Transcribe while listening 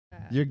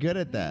You're good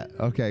at that.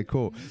 Okay,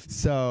 cool.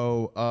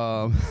 So,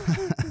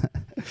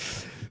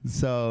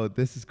 so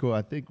this is cool.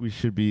 I think we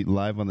should be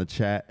live on the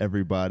chat,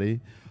 everybody.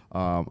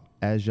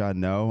 As y'all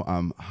know,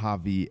 I'm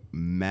Javi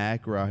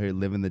Mack. We're out here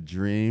living the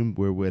dream.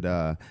 We're with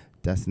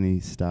Destiny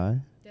Sky.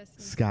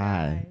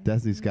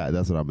 Destiny Sky.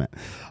 That's what I meant.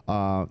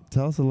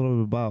 Tell us a little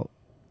bit about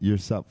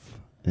yourself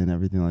and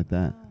everything like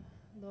that.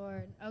 Oh,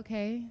 Lord.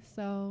 Okay,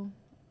 so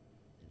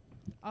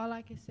all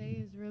I can say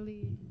is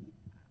really,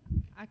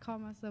 I call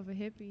myself a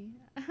hippie.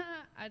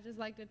 I just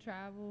like to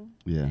travel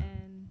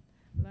and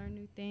learn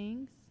new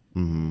things.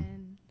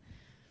 And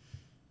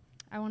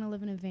I want to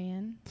live in a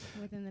van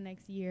within the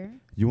next year.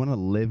 You want to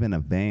live in a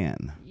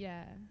van?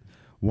 Yeah.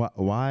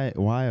 Why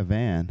a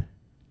van?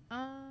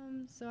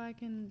 So I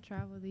can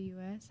travel the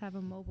U.S., have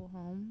a mobile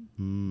home.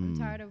 I'm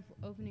tired of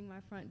opening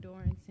my front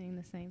door and seeing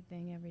the same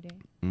thing every day.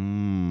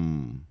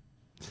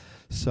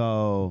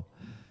 So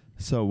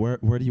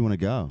where do you want to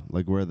go?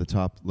 Like, where are the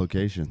top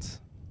locations?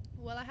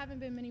 Well, I haven't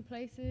been many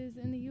places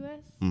in the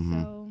U.S.,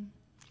 so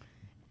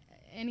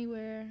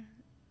anywhere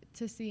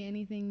to see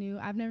anything new.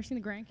 I've never seen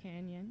the Grand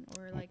Canyon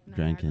or like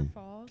Niagara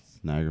Falls.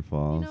 Niagara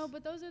Falls. You know,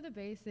 but those are the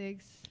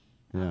basics.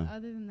 Yeah.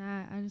 Other than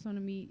that, I just want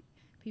to meet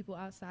people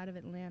outside of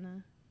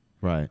Atlanta.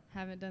 Right.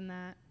 Haven't done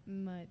that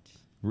much.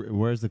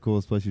 Where's the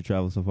coolest place you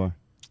traveled so far?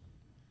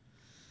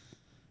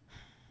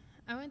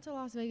 I went to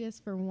Las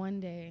Vegas for one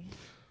day.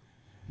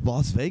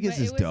 Las Vegas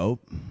is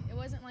dope. It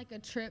wasn't like a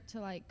trip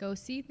to like go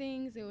see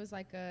things. It was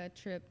like a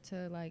trip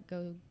to like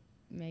go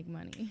make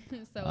money. So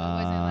it wasn't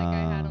like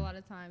I had a lot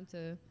of time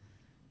to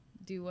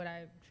do what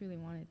I truly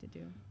wanted to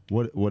do.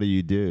 What do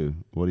you do?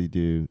 What do you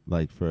do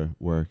like for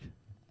work?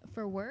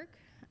 For work,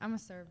 I'm a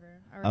server.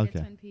 I work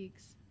at Twin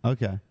Peaks.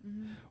 Okay.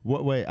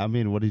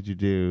 What did you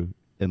do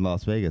in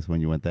Las Vegas when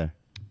you went there?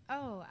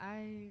 Oh,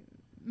 I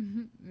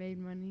made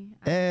money.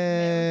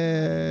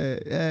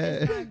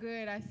 It's not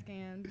good. I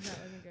scammed. That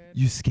wasn't good.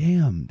 You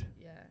scammed?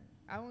 Yeah.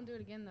 I won't do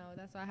it again though.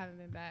 That's why I haven't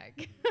been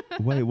back.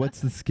 Wait, what's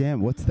the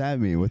scam? What's that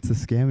mean? What's the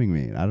scamming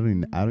mean? I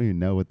don't even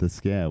know what the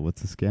scam.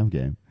 What's the scam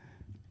game?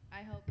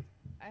 I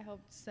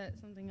helped set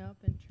something up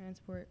and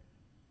transport.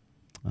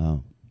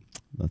 Oh,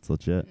 that's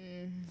legit.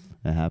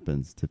 It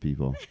happens to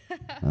people.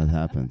 That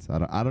happens.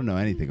 I don't know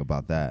anything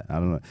about that. I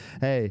don't know.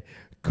 Hey,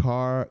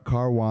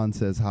 Carwan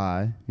says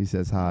hi. He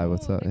says hi.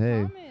 What's up?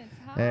 Hey.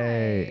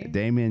 Hey,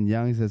 Damian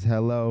Young says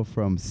hello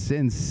from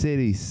Sin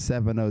City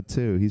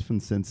 702. He's from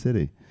Sin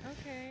City.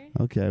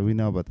 Okay, we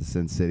know about the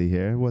Sin City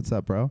here. What's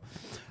up, bro?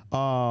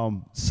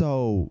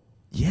 So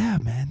yeah,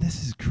 man,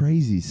 this is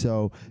crazy.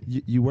 So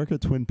you work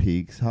at Twin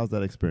Peaks. How's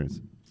that experience?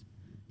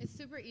 It's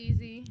super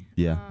easy.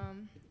 Yeah.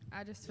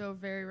 I just feel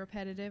very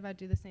repetitive. I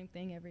do the same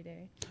thing every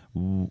day.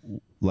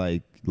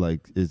 Like,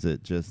 is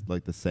it just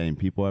like the same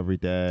people every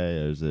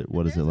day, or is it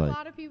what is it like? There's a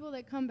lot of people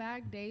that come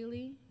back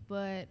daily,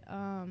 but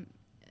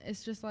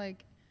it's just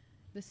like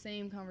the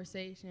same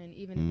conversation,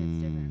 even if it's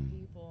different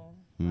people.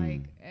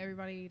 Like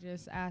everybody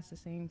just asks the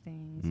same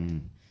things,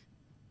 and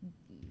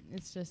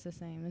it's just the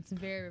same. It's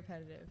very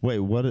repetitive. Wait,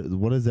 what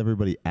does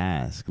everybody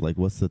ask? Like,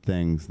 what's the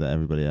things that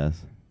everybody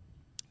asks?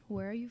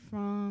 Where are you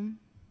from?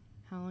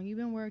 How long you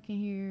been working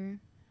here?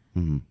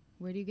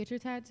 Where do you get your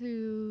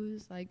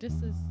tattoos? Like, just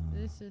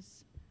it's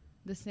just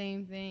the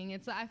same thing.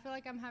 It's I feel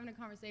like I'm having a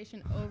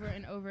conversation over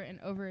and over and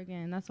over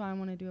again. That's why I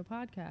want to do a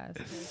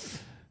podcast.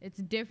 It's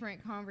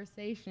different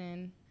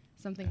conversation,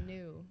 something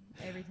new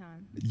every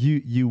time.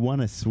 You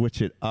want to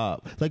switch it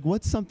up. Like,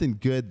 what's something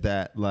good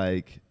that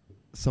like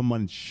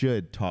someone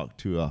should talk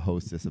to a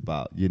hostess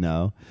about? You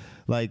know,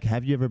 like,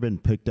 have you ever been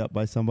picked up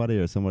by somebody,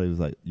 or somebody was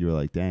like, you were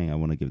like, dang, I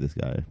want to give this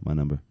guy my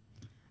number?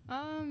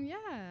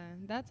 Yeah,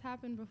 that's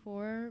happened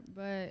before,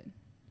 but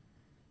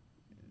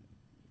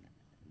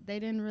they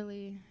didn't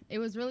really. It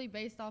was really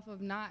based off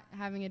of not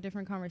having a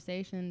different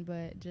conversation,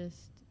 but just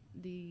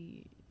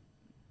the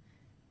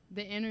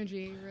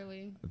energy,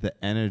 really. The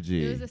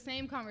energy. It was the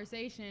same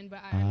conversation, but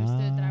I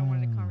understood that I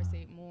wanted to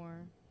conversate more.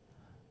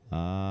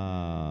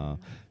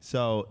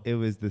 So it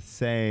was the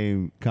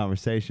same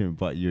conversation,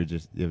 but you were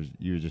just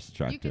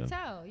attracted. You could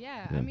tell,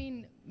 yeah. I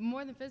mean,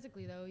 more than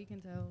physically though, you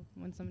can tell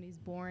when somebody's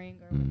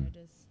boring or when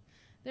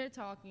they're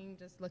talking,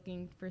 just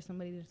looking for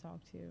somebody to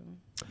talk to.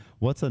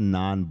 What's a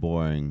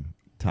non-boring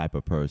type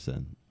of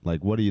person?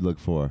 Like, what do you look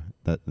for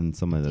that in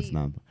somebody that's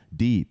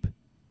deep?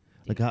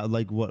 Like, how?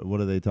 Like, what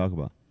do they talk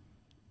about?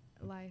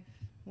 Life,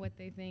 what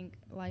they think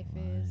life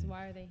is.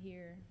 Why are they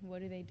here?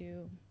 What do they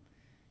do?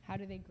 How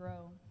do they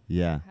grow?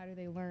 Yeah. How do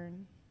they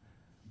learn?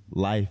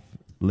 Life,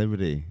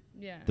 liberty.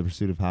 Yeah. The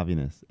pursuit of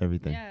happiness,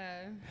 everything.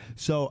 Yeah.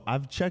 So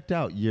I've checked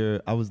out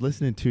I was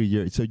listening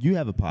to so you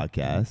have a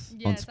podcast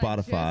on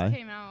Spotify. I just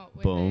came out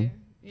with Boom.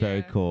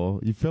 Very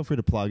cool. You feel free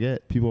to plug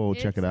it. People will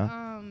check it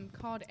out. It's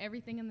called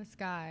Everything in the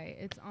Sky.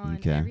 It's on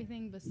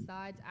everything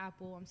besides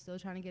Apple. I'm still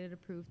trying to get it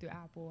approved through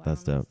Apple.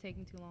 That's dope. It's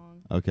taking too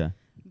long. Okay.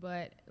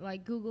 But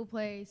like Google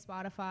Play,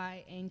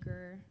 Spotify,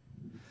 Anchor.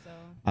 So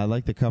I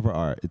like the cover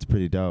art. It's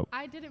pretty dope.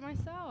 I did it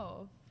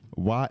myself.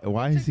 Why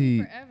is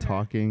he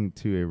talking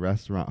to a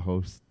restaurant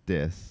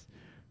hostess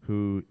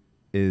who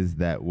is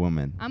that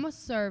woman? I'm a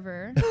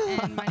server,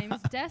 and my name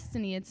is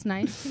Destiny. It's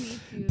nice to meet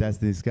you.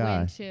 Destiny Sky.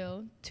 Wind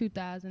Chill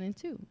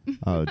 2002.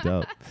 Oh,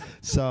 dope.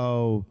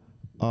 So,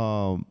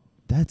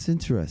 that's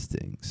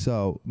interesting.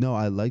 So, no,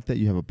 I like that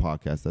you have a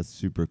podcast. That's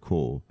super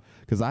cool.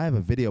 Because I have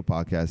a video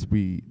podcast.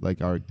 We like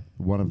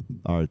one of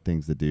our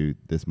things to do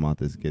this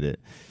month is get it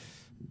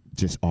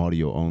just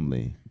audio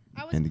only.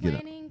 I was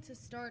planning to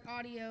start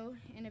audio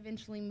and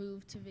eventually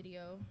move to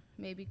video,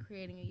 maybe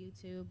creating a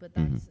YouTube, but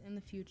that's in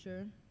the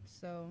future.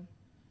 So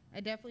I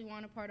definitely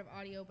want a part of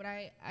audio, but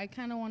I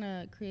kind of want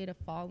to create a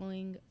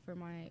following for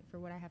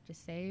what I have to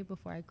say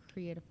before I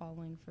create a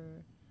following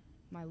for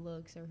my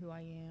looks or who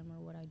I am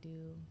or what I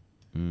do.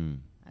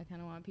 I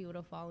kind of want people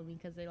to follow me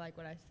because they like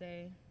what I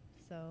say.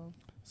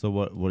 So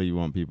what do you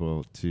want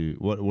people to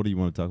what do you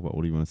want to talk about?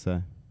 What do you want to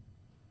say?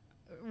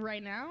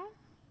 Right now?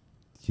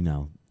 You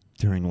know,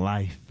 during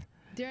life.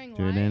 During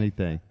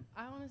anything.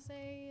 I want to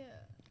say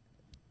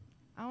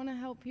I want to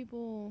help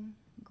people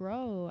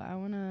grow. I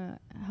want to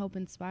help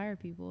inspire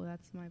people.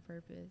 That's my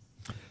purpose.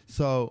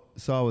 So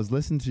I was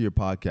listening to your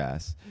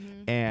podcast,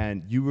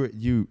 and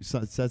you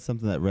said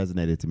something that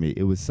resonated to me.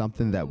 It was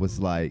something that was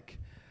like,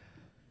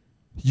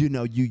 you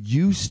know, you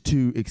used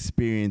to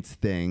experience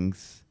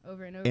things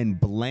over and over and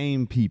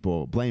blame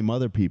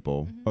other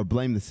people or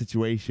blame the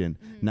situation.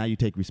 Now you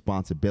take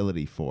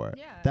responsibility for it.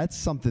 Yeah. That's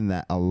something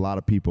that a lot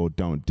of people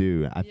don't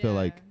do. I feel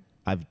like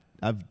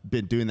I've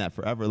been doing that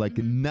forever. Like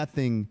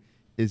nothing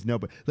is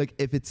like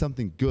if it's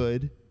something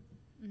good,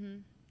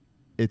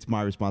 it's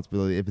my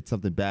responsibility. If it's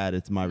something bad,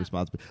 it's my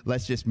responsibility.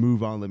 Let's just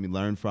move on. Let me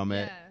learn from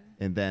it,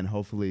 and then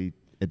hopefully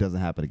it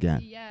doesn't happen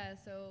again. Yeah.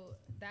 So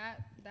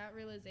that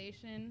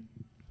realization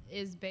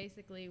is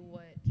basically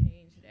what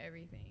changed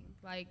everything.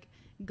 Like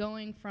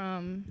going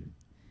from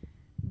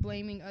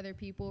blaming other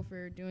people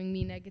for doing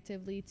me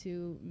negatively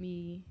to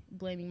me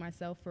blaming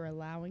myself for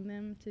allowing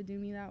them to do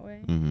me that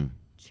way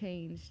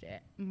changed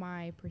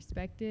my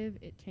perspective.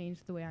 It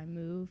changed the way I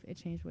move. It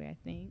changed the way I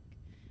think.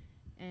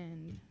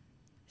 And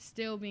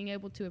still being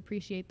able to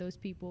appreciate those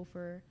people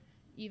for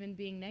even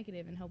being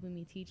negative and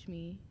helping teach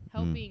me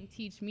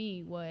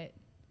what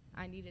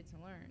I needed to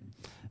learn.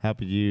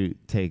 Helping you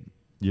take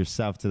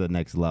yourself to the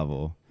next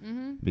level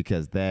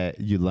because that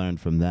you learned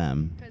from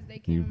them. Because they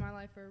came in my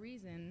life for a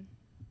reason,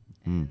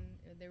 and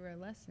they were a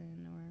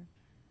lesson, or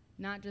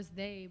not just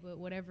they, but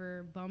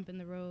whatever bump in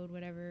the road,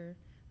 whatever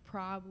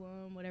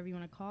problem, whatever you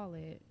want to call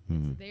it,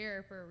 it's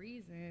there for a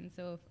reason.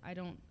 So if I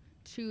don't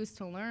choose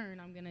to learn,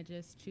 I'm gonna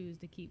just choose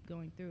to keep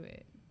going through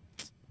it.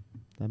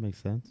 That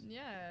makes sense.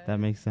 Yeah. That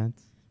makes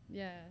sense.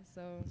 Yeah.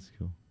 So. That's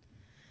cool.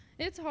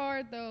 It's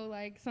hard though,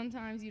 like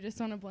sometimes you just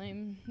want to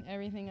blame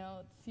everything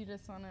else. You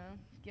just want to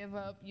give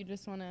up. You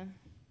just want to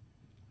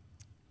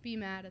be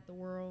mad at the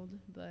world,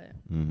 but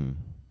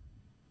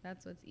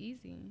that's what's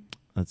easy.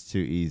 That's too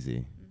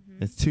easy.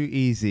 It's too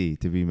easy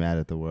to be mad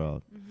at the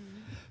world.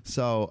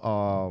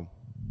 So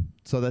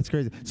that's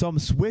crazy. So I'm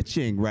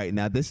switching right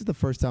now. This is the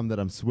first time that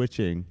I'm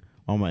switching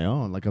on my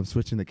own. Like I'm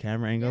switching the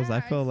camera angles. Yeah,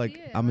 I feel like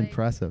I'm like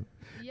impressive.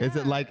 Yeah. Is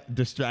it like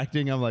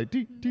distracting? I'm like,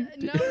 no,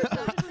 it's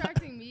not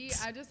distracting me.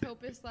 I just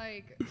hope it's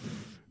like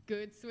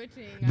good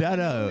switching.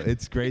 No,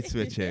 it's great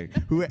switching.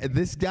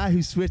 This guy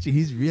who's switching,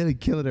 he's really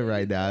killing it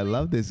right now. I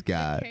love this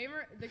guy.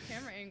 The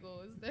camera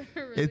angles.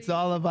 Really it's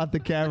all about the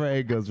camera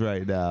angles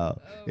right now.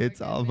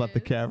 It's all about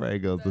the camera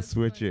angles, the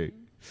switching.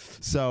 Funny.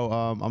 So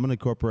I'm gonna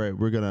incorporate.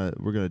 We're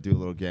gonna do a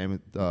little game.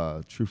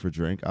 Truth or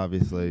drink.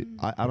 Obviously,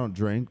 I don't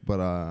drink,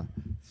 but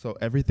so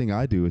everything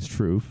I do is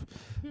truth.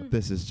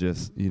 This is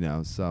just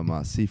some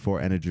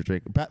C4 energy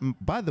drink.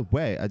 By the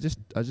way, I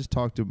just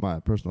talked to my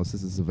personal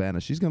assistant Savannah.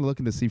 She's gonna look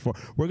into C4.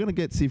 We're gonna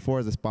get C4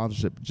 as a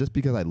sponsorship just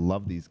because I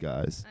love these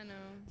guys. I know.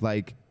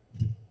 Like,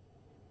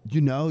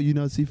 you know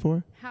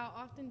C4. How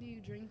often do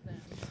you drink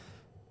them?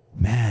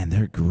 Man,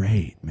 they're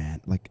great,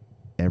 man. Like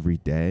every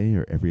day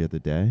or every other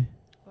day.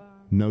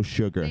 No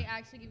sugar. They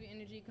actually give you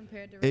energy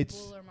compared to Red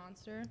Bull or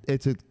Monster?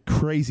 It's a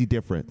crazy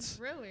difference.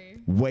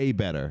 Really? Way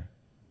better.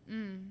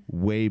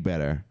 Way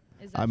better.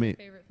 Is that your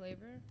favorite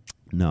flavor?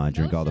 No, I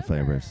drink all the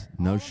flavors.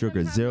 No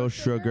sugar. Zero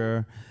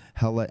sugar.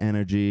 Hella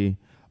energy.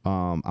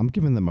 I'm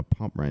giving them a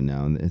pump right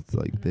now, and it's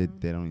like they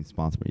don't even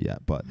sponsor me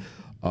yet. But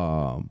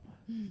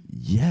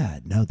yeah,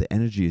 no, the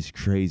energy is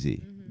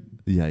crazy.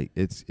 Yeah,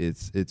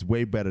 it's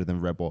way better than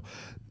Red Bull.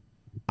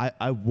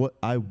 I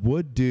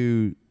would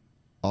do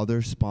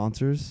other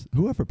sponsors,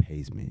 whoever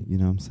pays me, you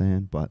know what I'm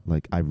saying? But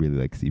like, I really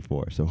like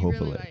C4, so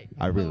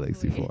I really like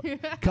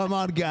C4. Come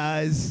on,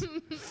 guys.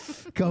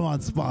 Come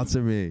on,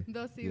 sponsor me.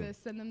 They'll see this.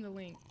 Send them the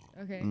link.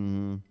 Okay.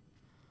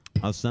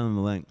 I'll send them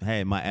the link.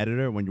 Hey, my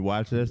editor, when you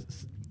watch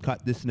this,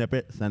 cut this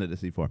snippet, send it to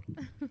C4.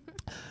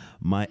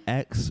 My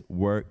ex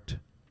worked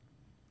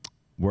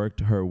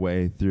her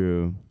way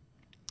through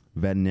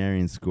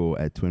veterinarian school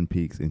at Twin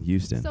Peaks in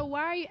Houston. So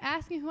why are you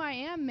asking who I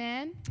am,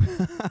 man? What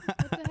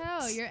the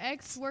hell? Your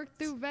ex worked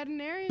through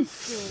veterinarian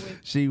school with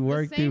she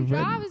worked the same through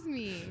job as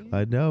me.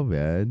 I know,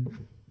 man.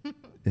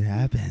 It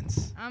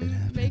happens.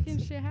 I'm making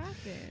shit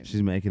happen.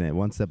 She's making it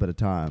one step at a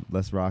time.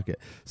 Let's rock it.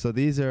 So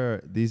these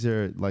are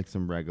like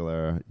some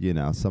regular,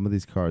 some of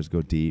these cars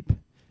go deep,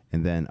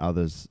 and then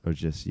others are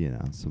just,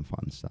 some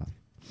fun stuff.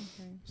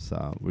 Okay.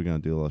 So we're going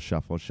to do a little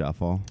shuffle.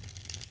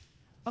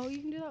 Oh, you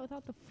can do that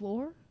without the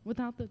floor?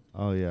 Without the...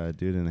 Oh, yeah, I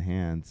do it in the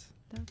hands.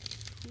 That's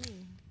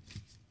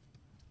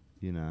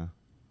cool.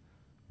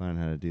 Learn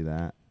how to do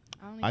that.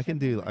 I can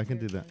do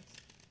that.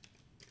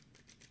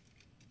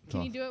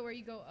 Can you do it where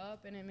you go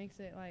up and it makes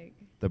it like...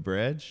 The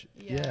bridge?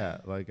 Yeah.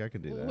 Like I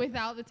could do that.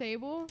 Without the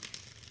table?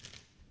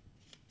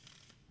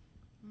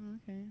 Oh,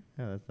 okay.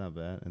 Yeah, that's not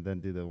bad. And then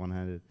do the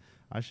one-handed.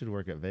 I should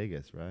work at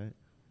Vegas, right?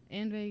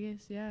 In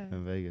Vegas, yeah.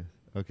 In Vegas.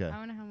 Okay. I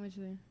wonder how much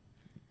they...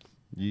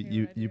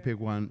 You pick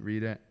one,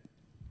 read it.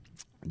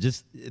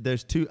 Just,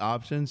 there's 2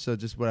 options, so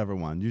just whatever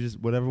one.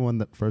 Whatever one,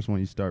 the first one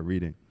you start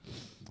reading.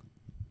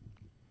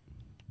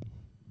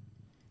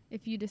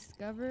 If you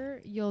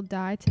discover you'll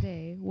die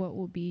today, what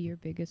will be your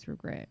biggest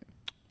regret?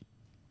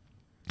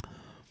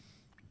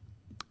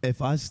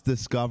 If I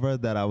discover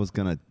that I was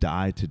going to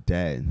die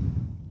today,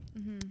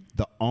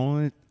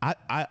 I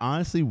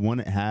honestly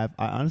wouldn't have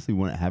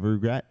a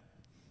regret.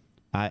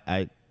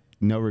 I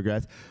no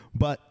regrets.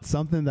 But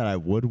something that I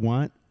would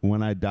want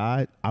when I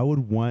died, I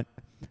would want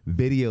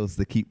videos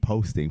to keep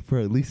posting for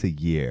at least a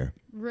year.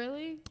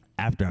 Really?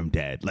 After I'm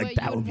dead. Like,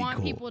 but that would be cool. you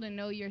want people to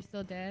know you're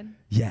still dead?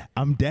 Yeah,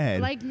 I'm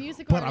dead. Like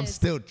music but artists.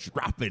 But I'm still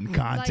dropping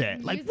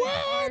content. Like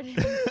what?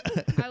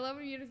 I love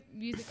when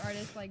music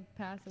artists like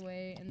pass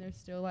away and there's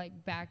still like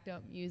backed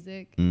up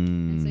music.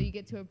 And so you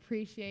get to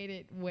appreciate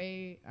it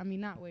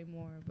not way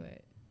more,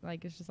 but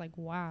like it's just like,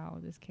 wow,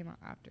 this came out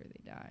after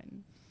they died.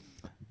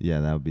 Yeah,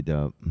 that would be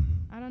dope.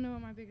 I don't know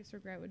what my biggest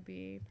regret would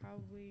be.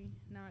 Probably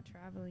not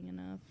traveling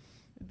enough.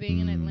 Being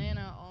in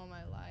Atlanta all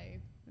my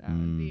life. That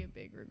would be a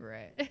big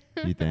regret.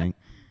 You think?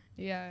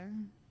 Yeah.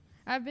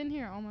 I've been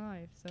here all my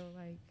life, so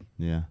like...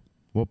 Yeah.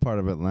 What part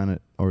of Atlanta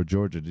or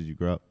Georgia did you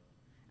grow up?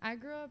 I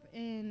grew up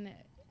in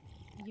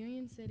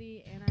Union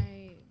City, and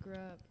I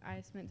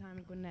spent time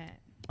in Gwinnett.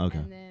 Okay.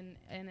 And then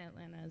in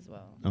Atlanta as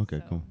well. Okay,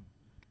 so cool.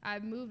 I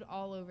moved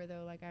all over,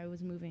 though. Like, I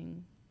was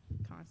moving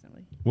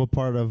constantly. What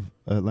part of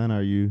Atlanta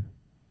are you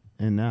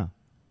in now?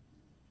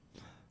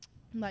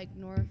 Like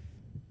north,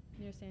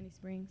 near Sandy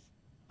Springs.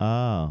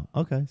 Oh,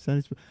 okay.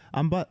 Sandy Springs.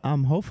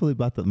 I'm hopefully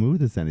about to move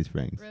to Sandy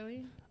Springs.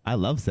 Really? I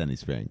love Sandy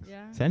Springs.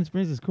 Yeah. Sandy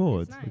Springs is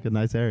cool. It's nice. like a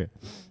nice area.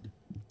 Yeah.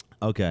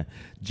 Okay.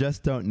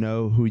 Just don't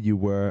know who you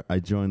were. I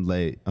joined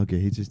late. Okay,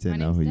 he just didn't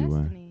know who you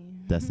were.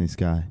 Destiny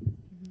Sky.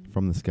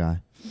 From the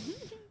sky.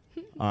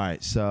 All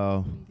right,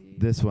 so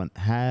this one.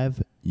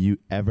 Have you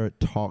ever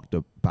talked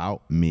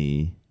about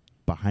me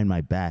behind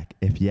my back?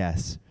 If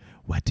yes,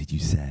 what did you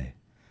say?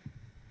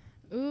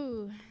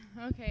 Ooh,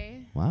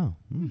 okay. Wow.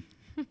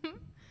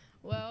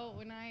 Well,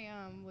 when I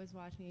was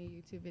watching your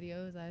YouTube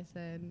videos, I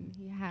said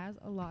he has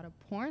a lot of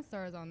porn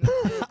stars on this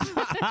bitch.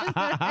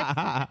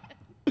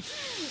 But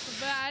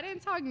I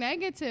didn't talk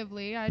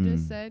negatively. I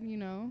just said,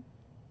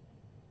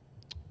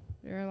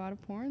 there are a lot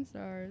of porn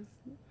stars.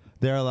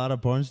 There are a lot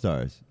of porn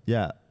stars.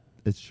 Yeah,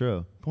 it's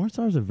true. Porn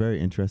stars are very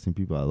interesting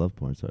people. I love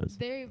porn stars.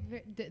 They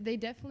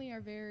definitely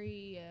are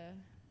very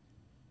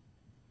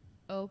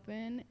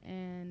open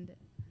and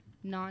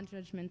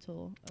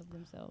non-judgmental of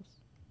themselves.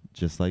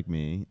 Just like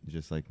me,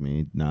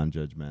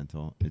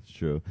 non-judgmental. It's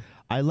true.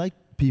 I like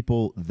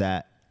people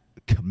that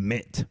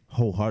commit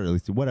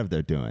wholeheartedly to whatever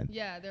they're doing.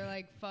 Yeah, they're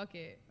like, fuck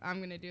it, I'm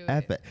going to do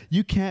it.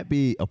 You can't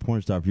be a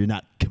porn star if you're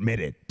not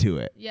committed to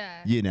it.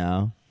 Yeah.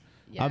 Yeah.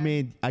 I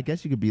mean, I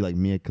guess you could be like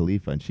Mia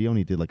Khalifa, and she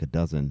only did like a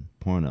dozen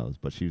pornos,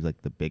 but she was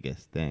like the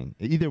biggest thing.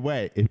 Either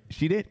way,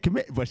 she didn't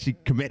commit, but she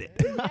committed.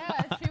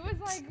 Yeah, she was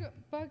like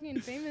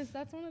fucking famous.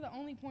 That's one of the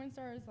only porn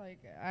stars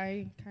like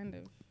I kind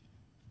of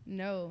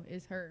know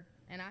is her.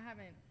 And I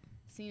haven't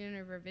seen any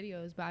of her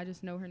videos, but I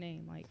just know her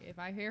name. Like, if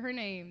I hear her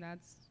name,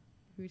 that's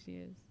who she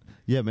is.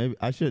 Yeah, maybe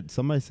I should.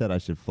 Somebody said I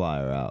should fly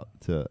her out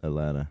to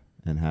Atlanta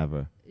and have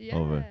her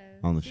over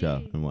on the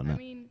show and whatnot. I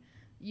mean,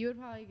 you would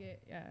probably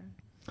get,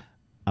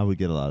 I would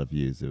get a lot of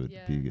views. It would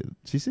be good.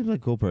 She seems like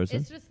a cool person.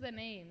 It's just the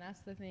name. That's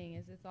the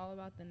thing. It's all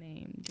about the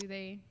name.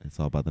 It's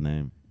all about the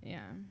name.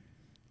 Yeah.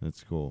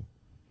 That's cool.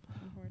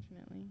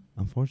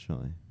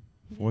 Unfortunately.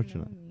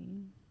 Fortunately.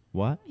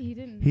 What? He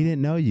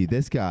didn't know you.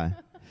 This guy.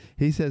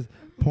 He says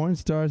porn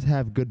stars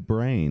have good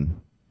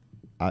brain.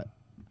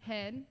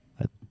 Head.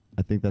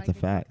 I think that's a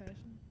fact.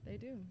 Concussion. They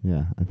do.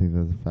 Yeah, I think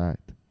that's a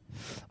fact.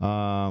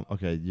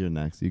 Okay, you're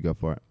next. You go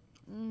for it.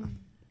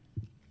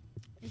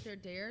 Is there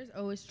dares?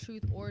 Oh, it's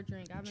truth or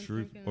drink. I've been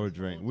truth drinking or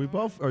drink. We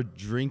both are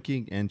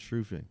drinking and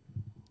truthing.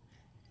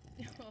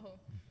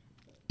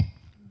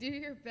 Do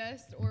your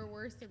best or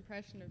worst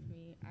impression of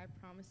me. I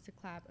promise to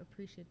clap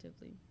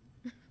appreciatively.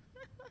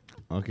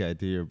 Okay,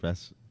 do your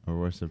best or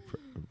worst impression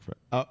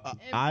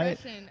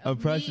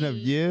of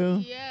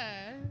you?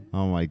 Yeah.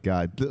 Oh my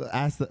God.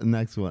 Ask the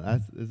next one.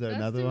 Is there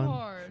another one? That's too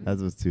hard. That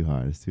was too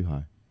hard. It's too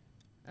hard.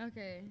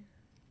 Okay.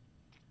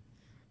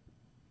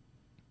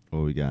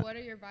 What we got? What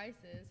are your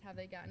vices? Have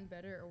they gotten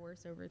better or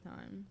worse over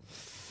time?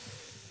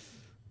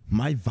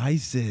 My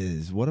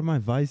vices. What are my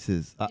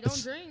vices? You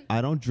don't drink.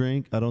 I don't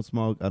drink. I don't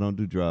smoke. I don't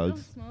do You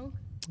drugs. don't smoke.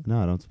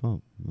 No, I don't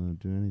smoke. I don't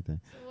do anything.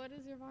 So what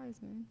is your vice,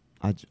 man?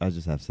 I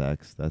just have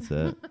sex. That's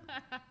it.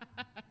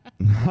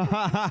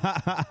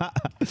 That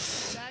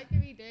can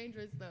be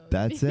dangerous though.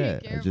 That's Be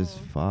it. I just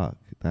careful. fuck.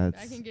 That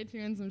That's can get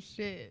you in some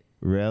shit.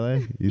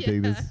 really. You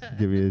think this Yeah.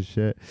 give me a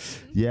shit?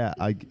 Yeah.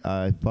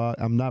 I fuck.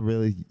 I'm not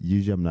really.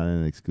 Usually, I'm not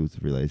in an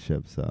exclusive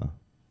relationship, so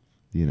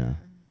you know,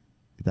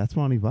 that's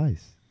my only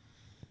vice.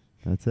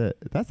 That's it.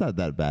 That's not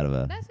that bad of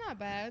a. That's not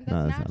bad.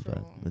 No, That's that's not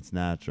natural. bad. It's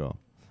natural.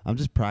 I'm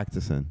just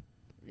practicing.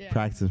 Yeah.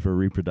 Practicing for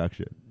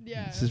reproduction.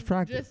 Yeah. It's just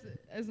practice. Just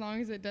as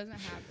long as it doesn't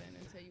happen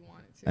until you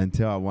want it to.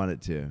 Until I want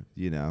it to,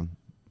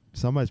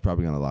 somebody's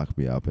probably gonna lock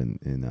me up and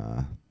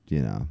So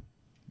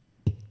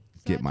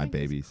get that my drink is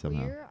baby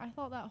somehow. clear? I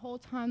thought that whole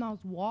time that was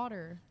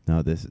water.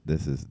 No, this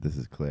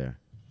is clear.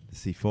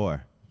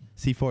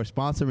 C4,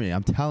 sponsor me.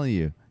 I'm telling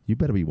you, you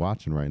better be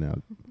watching right now,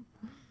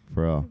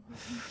 for real.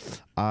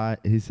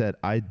 He said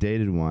I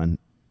dated one,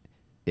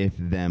 if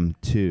them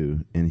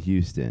two in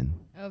Houston.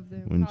 Of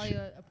them, When probably she-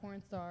 a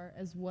porn star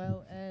as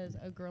well as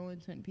a girl in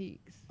Twin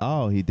Peaks.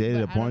 Oh, he dated But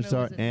a I don't porn know,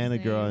 star is it the and a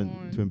girl in same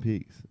one? Twin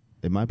Peaks.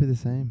 It might be the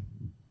same.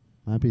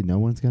 Might be. No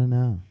one's gonna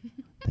know.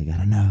 They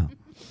gotta know.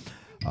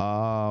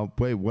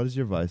 Wait. What is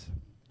your vice?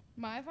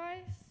 My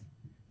vice?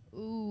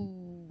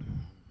 Ooh.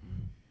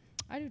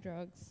 I do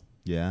drugs.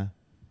 Yeah.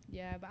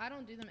 Yeah, but I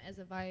don't do them as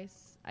a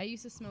vice. I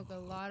used to smoke a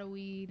lot of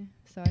weed,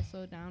 so I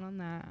slowed down on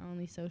that. I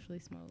only socially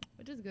smoke,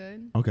 which is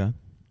good. Okay.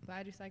 But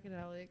I do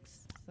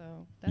psychedelics,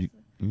 so that's.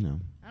 I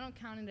don't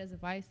count it as a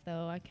vice,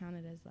 though. I count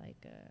it as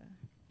like a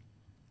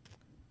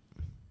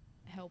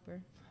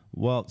helper.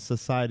 Well,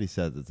 society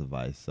says it's a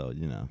vice, so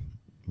Fuck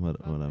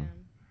whatever. them.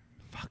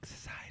 Fuck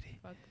society.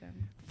 Fuck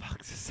them.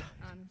 Fuck society.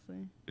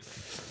 Honestly.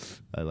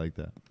 I like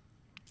that.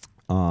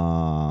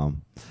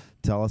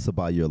 Tell us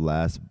about your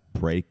last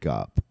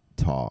breakup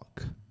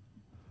talk.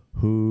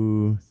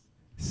 Who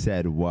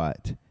said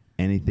what?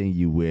 Anything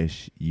you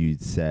wish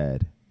you'd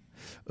said.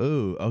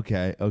 Ooh,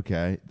 okay.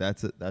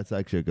 That's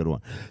actually a good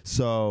one.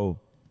 So,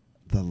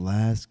 the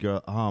last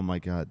girl. Oh my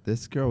God,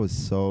 this girl was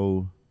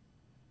so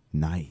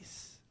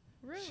nice.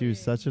 Really? She was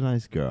such a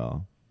nice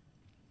girl.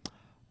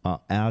 And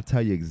I'll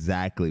tell you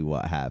exactly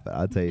what happened.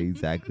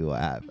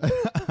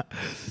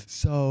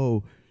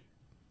 So,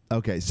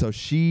 okay, so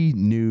she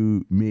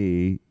knew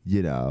me,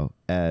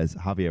 as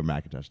Javier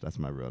McIntosh. That's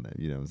my real name.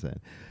 You know what I'm saying?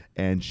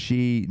 And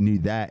she knew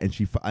that,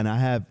 and I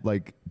have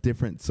like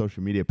different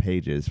social media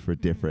pages for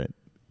different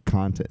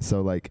content.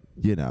 So like,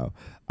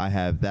 I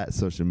have that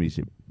social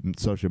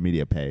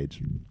media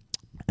page,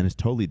 and it's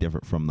totally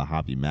different from the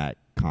Javi Mac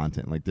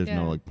content. Like there's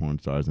no like porn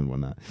stars and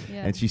whatnot.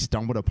 Yeah. And she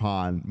stumbled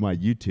upon my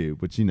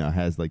YouTube, which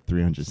has like She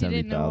 370,000.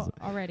 didn't know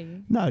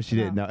already. No, she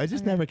didn't know. It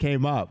just Okay. never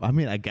came up. I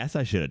mean, I guess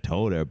I should have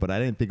told her, but I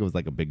didn't think it was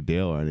like a big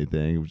deal or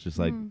anything. It was just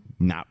like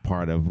not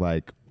part of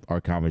like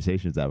our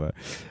conversations ever.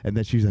 And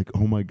then she was like,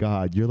 "Oh my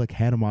God, you're like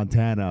Hannah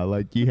Montana.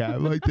 Like you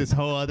have like this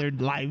whole other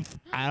life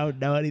I don't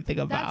know anything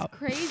about." That's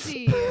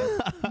crazy.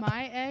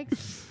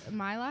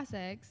 My last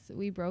ex,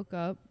 we broke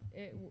up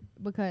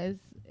because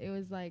it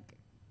was like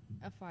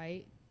a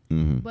fight.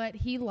 Mm-hmm. But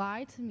he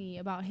lied to me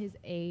about his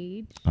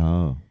age,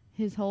 Oh,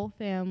 his whole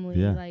family,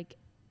 Yeah. like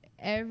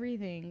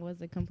everything was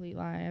a complete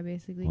lie. I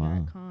basically Wow.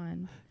 got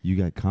conned. you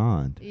got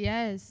conned.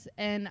 Yes,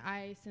 and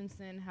I since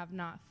then have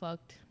not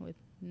fucked with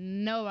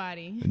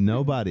nobody.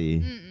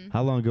 Nobody.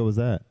 How long ago was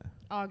that?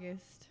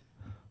 August.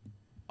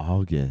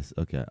 August.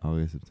 Okay,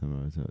 August,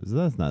 September, October. So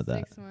that's not that.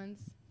 6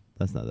 months.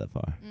 That's not that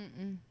far.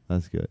 Mm-mm.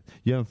 That's good.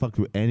 You haven't fucked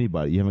with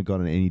anybody. You haven't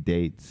gone on any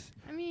dates.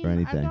 I mean, Or I've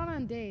anything. gone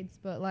on dates,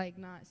 but like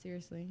not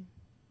seriously.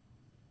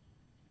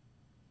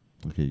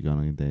 Okay, you gone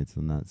on dates,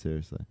 so not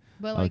seriously.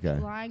 But like Okay.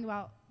 lying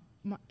about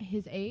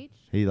his age.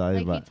 He lied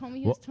Like about he told me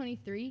he was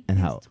 23. and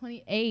he how- was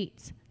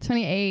 28.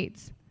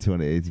 28.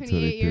 28 to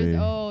 28 years 23.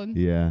 old.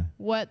 Yeah.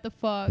 What the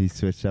fuck? He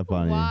switched up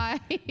on Why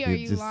you. are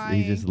you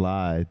lying? He just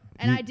lied.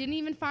 And I didn't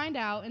even find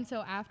out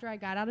until after I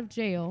got out of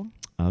jail.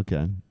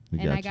 Okay.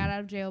 I got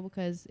out of jail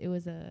because it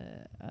was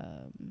a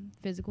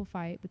physical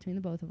fight between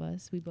the both of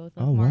us. We both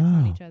left Oh, marks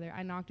on wow. each other.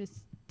 I knocked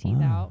his teeth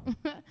Wow.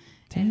 out.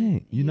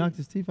 Dang, you he- knocked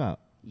his teeth out.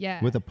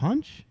 Yeah. With a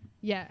punch?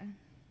 yeah.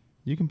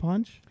 You can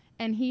punch?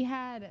 And he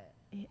had,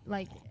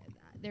 like,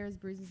 there was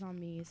bruises on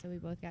me, so we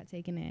both got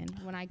taken in.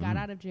 When I got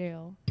out of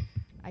jail,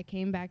 I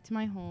came back to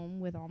my home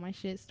with all my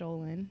shit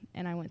stolen,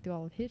 and I went through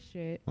all of his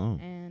shit. Oh.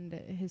 And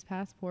his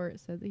passport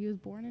said that he was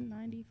born in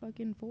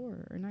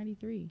 94 or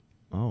 93.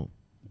 Oh,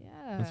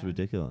 Yeah. that's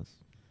ridiculous.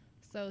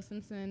 So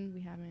since then,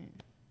 we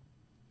haven't.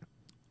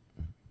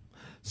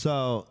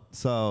 So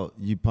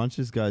you punch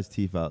this guy's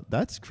teeth out.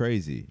 That's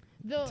crazy.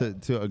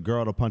 To a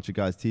girl to punch a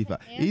guy's teeth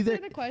out. Answer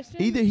the question.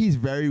 Either he's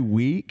very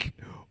weak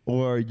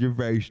or you're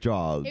very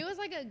strong. It was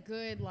like a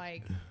good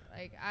like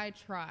I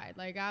tried.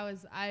 Like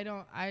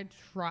I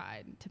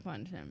tried to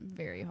punch him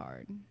very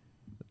hard.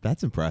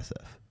 That's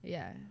impressive.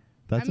 Yeah.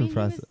 That's I mean, he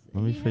impressive. was-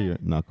 Let me he feel your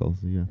had- knuckles.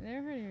 Yeah.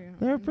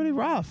 They're pretty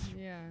rough.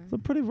 Yeah. It's a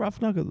pretty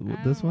rough knuckle.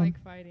 I This don't one. like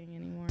fighting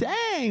anymore.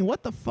 Dang,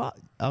 what the fuck?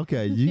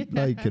 Okay, you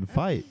like can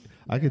fight.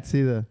 I could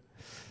see the.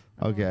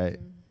 Okay.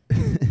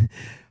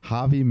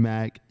 Javi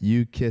Mac,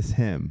 you kiss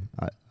him.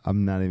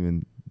 I'm not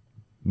even.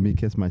 Me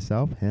kiss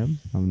myself? Him?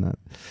 I'm not.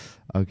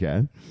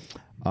 Okay.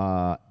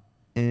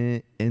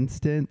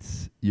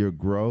 Instance your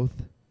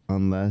growth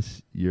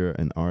unless you're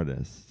an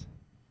artist.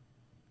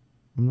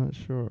 I'm not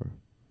sure.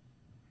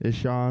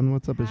 Ishan,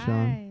 what's up, Hi.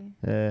 Ishan?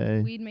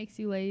 Hey. Weed makes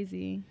you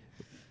lazy.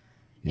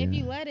 Yeah. If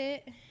you let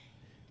it.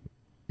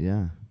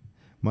 Yeah.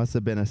 Must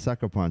have been a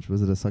sucker punch.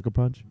 Was it a sucker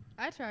punch?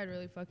 I tried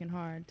really fucking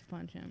hard to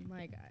punch him.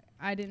 Like,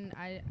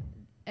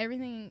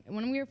 everything,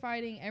 when we were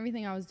fighting,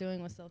 everything I was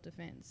doing was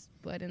self-defense.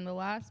 But in the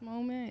last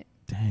moment.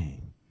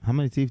 Dang. How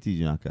many teeth did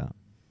you knock out?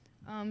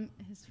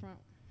 His front.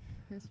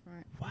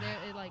 Wow.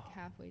 It like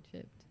halfway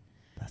chipped.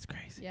 That's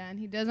crazy. Yeah, and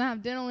he doesn't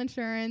have dental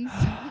insurance.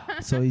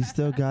 So he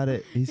still got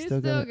it. He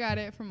still got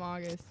it from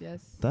August,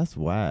 yes. That's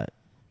whack.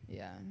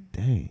 Yeah.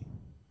 Dang.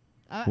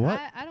 What?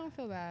 I don't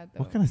feel bad,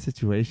 though. What kind of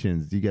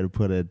situations do you got to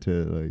put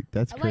into, like,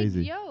 that's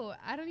crazy. Like,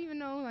 I don't even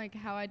know, like,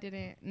 how I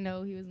didn't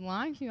know he was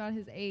lying to me about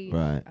his age.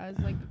 Right. I was,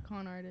 like, a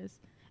con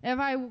artist. If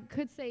I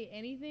could say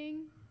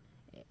anything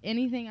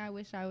I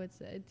wish I would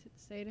say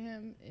to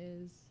him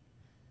is,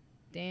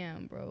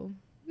 damn, bro.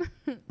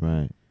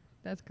 Right.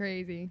 That's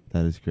crazy.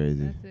 That is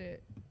crazy. That's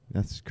it.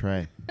 That's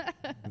cray.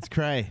 That's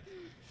cray.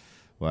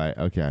 Right,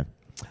 okay.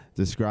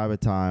 Describe a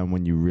time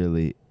when you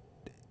really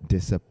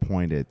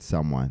disappointed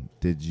someone.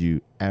 Did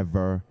you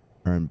ever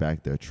earn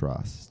back their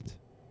trust?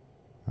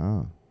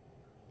 Oh.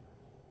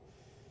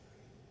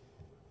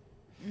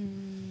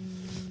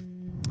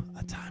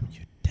 A time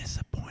you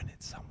disappointed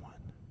someone.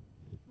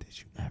 Did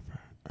you ever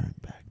earn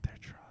back their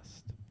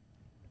trust?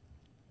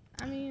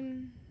 I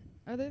mean,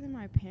 other than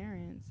my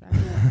parents, I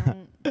really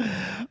don't.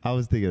 I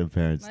was thinking of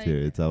parents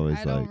too. It's always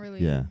I like, don't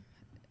really, yeah.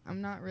 I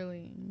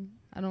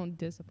don't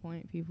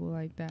disappoint people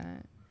like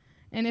that.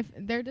 And if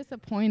they're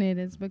disappointed,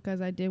 it's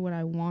because I did what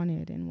I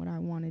wanted, and what I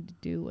wanted to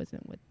do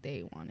wasn't what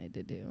they wanted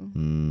to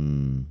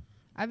do.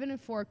 I've been in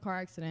 4 car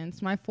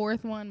accidents. My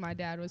 4th one, my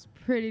dad was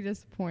pretty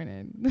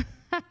disappointed.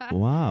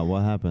 Wow,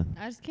 what happened?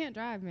 I just can't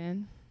drive,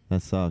 man.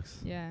 That sucks.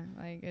 Yeah,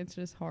 like, it's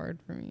just hard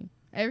for me.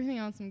 Everything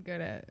else I'm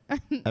good at.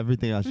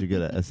 Everything else you're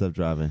good at except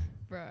driving.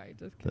 Bro, I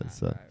just can't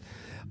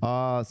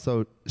drive.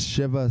 So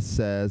Shiva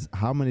says,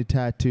 how many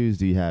tattoos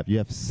do you have? You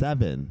have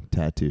 7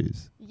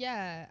 tattoos.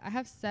 Yeah, I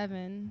have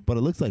 7. But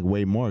it looks like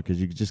way more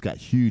because you just got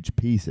huge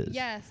pieces.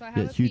 Yeah, so I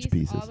have a huge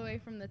piece pieces all the way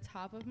from the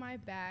top of my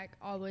back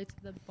all the way to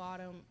the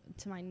bottom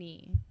to my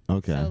knee.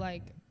 Okay. So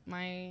like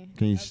my.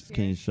 Can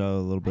you show a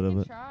little bit of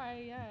it?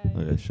 Try, yeah.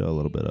 Okay, show a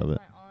little bit of it.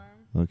 My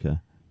arm. Okay.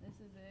 This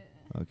is it.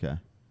 Okay. And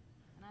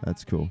I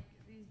That's have, cool. like,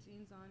 these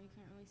jeans on, you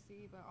can't really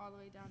see, but all the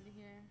way down to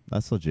here.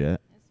 That's legit.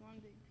 It's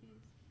one big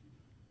piece.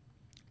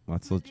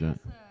 That's legit.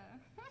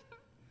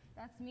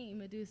 That's me,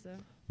 Medusa.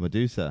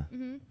 Medusa.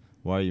 Mhm.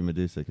 Why are you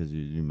Medusa? Because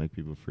you make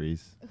people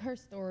freeze. Her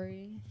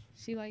story.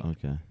 She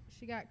Okay.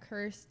 She got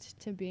cursed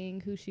to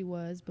being who she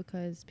was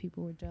because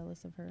people were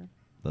jealous of her.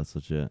 That's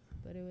legit.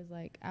 But it was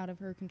like out of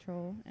her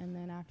control, and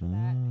then after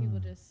that, people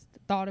just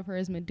thought of her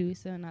as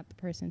Medusa, not the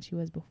person she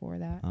was before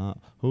that.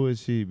 Who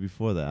is she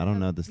before that? I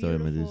don't know the story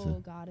of Medusa. Beautiful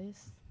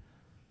goddess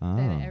Oh.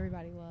 that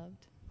everybody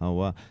loved. Oh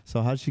wow!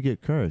 So how'd she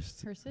get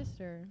cursed? Her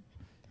sister,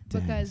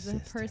 Dang, because the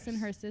sisters. person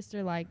her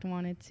sister liked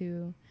wanted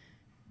to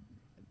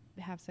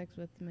have sex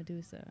with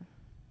Medusa.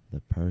 The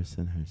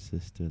person her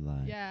sister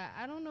liked. Yeah,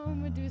 I don't know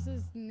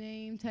Medusa's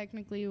name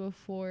technically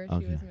before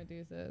she was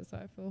Medusa, so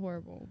I feel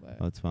horrible, but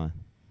Oh, it's fine.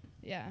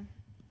 yeah.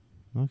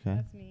 Okay.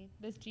 That's me.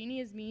 This genie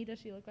is me. Does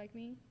she look like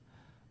me?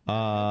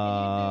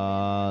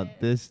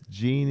 This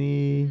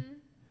genie.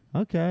 Mm-hmm.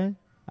 Okay.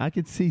 I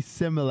can see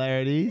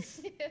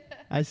similarities.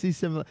 I see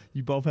similar.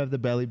 You both have the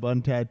belly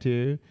button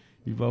tattoo.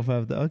 You both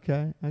have the.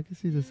 Okay. I can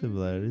see the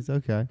similarities.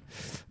 Okay.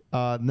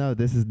 No,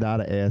 this is not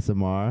an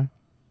ASMR.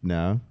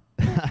 No.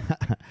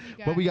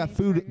 But we got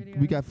food.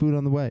 We got food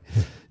on the way.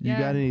 You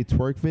got any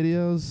twerk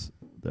videos?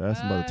 They're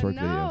asking about the twerk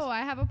videos. No, I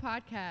have a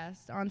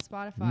podcast on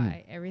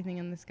Spotify. Everything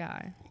in the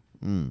Sky.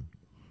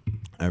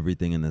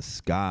 Everything in the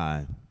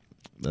sky.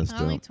 That's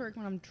I only dope. twerk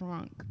when I'm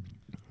drunk.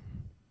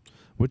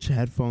 Which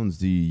headphones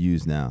do you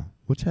use now?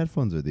 Which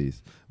headphones are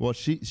these? Well,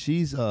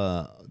 she's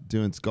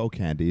doing Skull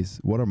Candies.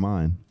 What are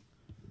mine?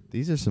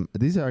 These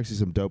are actually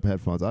some dope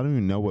headphones. I don't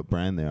even know what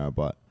brand they are,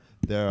 but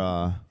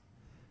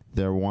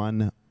they're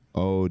One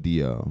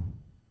Audio.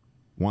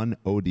 One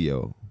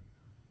Audio.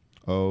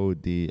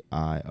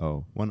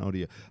 ODIO. One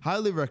Audio.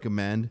 Highly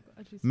recommend.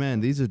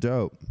 Man, these are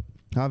dope.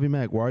 Javi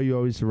Mac, why are you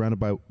always surrounded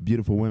by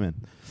beautiful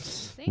women?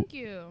 Thank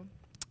you.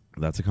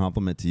 That's a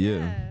compliment to you.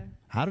 Yeah.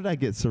 How did I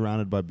get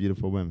surrounded by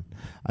beautiful women?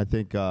 I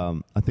think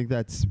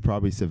that's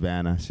probably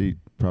Savannah. She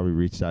probably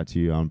reached out to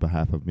you on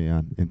behalf of me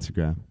on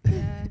Instagram.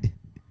 Yeah.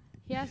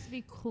 He has to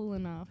be cool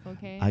enough,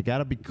 okay? I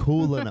gotta be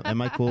cool enough.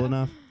 Am I cool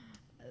enough?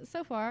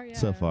 So far, yeah.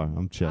 So far,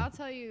 I'm chill. I'll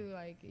tell you,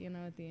 like,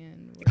 at the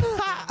end.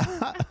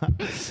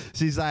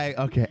 She's like,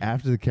 okay,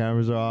 after the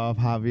cameras are off,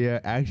 Javier,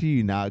 actually,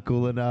 you're not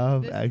cool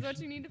enough. This is what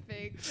you need to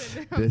fix.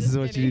 This is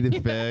what you need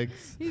to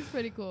fix. He's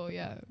pretty cool,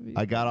 yeah.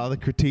 I got all the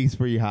critiques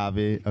for you,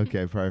 Javi.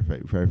 Okay,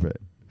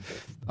 perfect.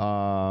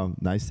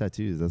 Nice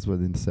tattoos. That's what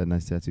they said.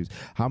 Nice tattoos.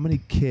 How many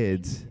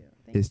kids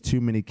is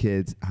too many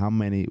kids? How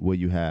many will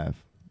you have?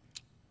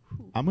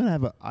 I'm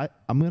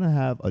gonna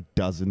have a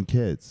dozen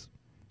kids,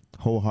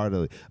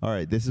 wholeheartedly. All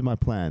right, this is my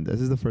plan.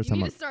 This is the first time.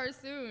 You need to start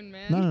soon,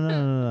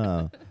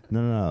 man.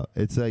 No.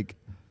 It's like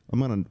I'm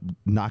gonna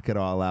knock it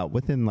all out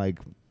within like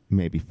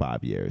maybe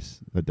 5 years,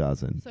 a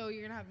dozen. So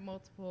you're gonna have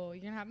multiple.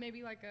 You're gonna have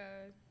maybe like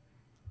a.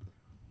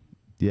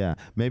 Yeah,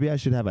 maybe I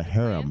should have a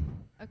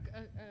harem.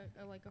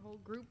 Like a whole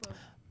group of.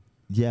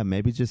 Yeah,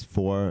 maybe just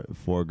four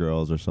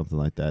girls or something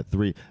like that.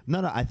 3.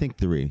 No, I think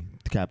 3.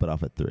 Cap it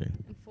off at 3.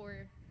 And four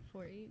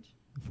each.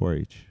 4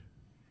 each.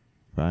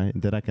 Right?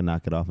 And then I can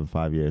knock it off in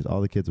 5 years.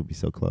 All the kids will be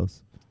so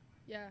close.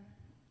 Yeah.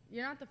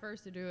 You're not the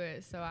first to do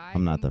it, so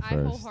I'm not the first.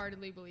 I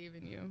wholeheartedly believe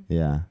in you.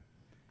 Yeah.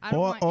 I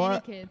don't want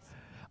any kids.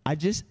 I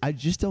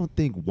just don't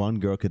think one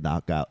girl could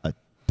knock out a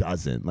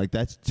dozen. Like,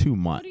 that's too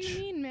much. What do you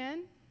mean,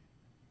 man?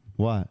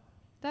 What?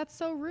 That's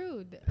so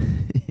rude.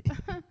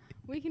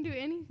 We can do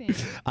anything.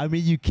 I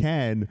mean, you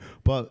can,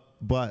 but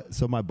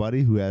so my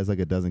buddy who has like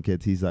a dozen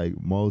kids, he's like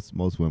most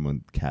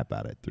women cap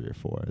out at 3 or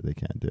 4. They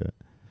can't do it.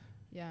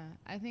 Yeah,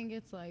 I think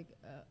it's like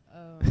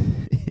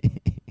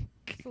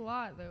it's a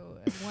lot though.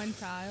 One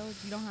child.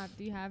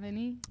 Do you have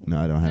any? No,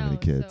 I don't have any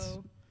kids.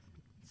 So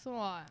it's a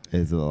lot.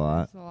 Is it a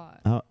lot? It's a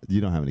lot.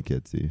 You don't have any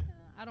kids, do you?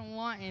 I don't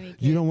want any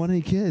kids. You don't want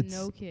any kids?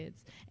 No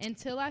kids.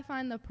 Until I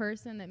find the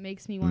person that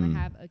makes me want to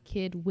have a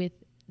kid with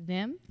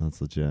them.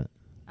 That's legit.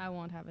 I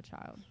won't have a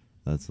child.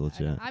 That's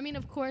legit. I mean,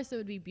 of course, it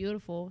would be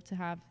beautiful to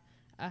have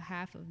a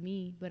half of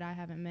me, but I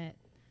haven't met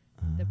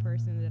the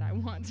person that I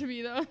want to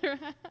be the other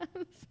half.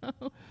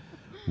 So.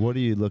 What are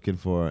you looking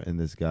for in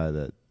this guy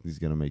that he's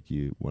going to make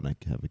you want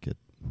to have a kid?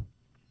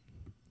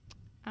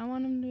 I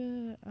want him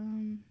to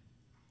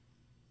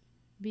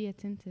be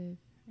attentive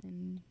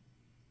and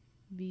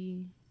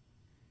be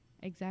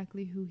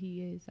exactly who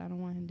he is. I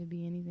don't want him to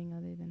be anything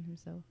other than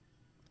himself.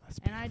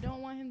 And I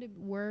don't want him to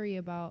worry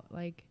about,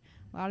 like,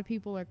 a lot of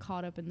people are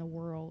caught up in the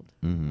world,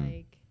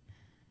 like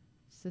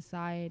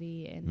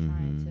society and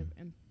trying to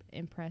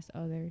impress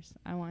others.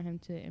 I want him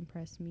to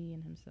impress me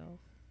and himself.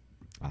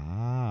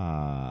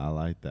 I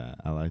like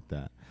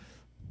that.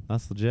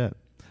 That's legit.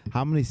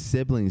 How many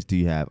siblings do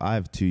you have? I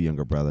have 2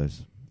 younger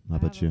brothers. How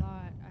about you? A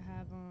lot. I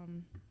have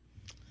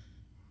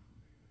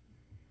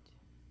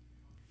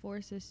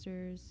 4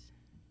 sisters,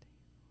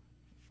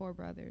 4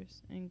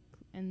 brothers, and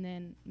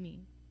then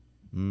me.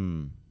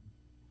 9.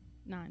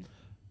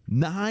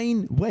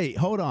 9? Wait,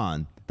 hold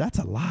on. That's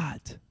a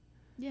lot.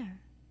 Yeah.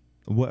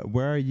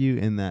 Where are you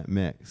in that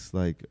mix?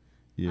 Like,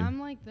 I'm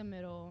like the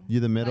middle.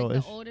 You're the middle-ish?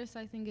 Like the oldest,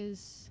 I think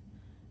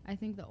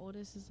the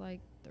oldest is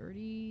like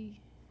 30.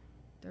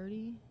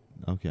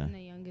 Okay. And the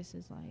youngest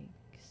is like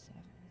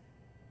 7.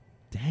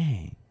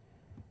 Dang.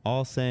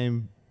 All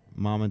same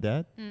mom and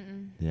dad?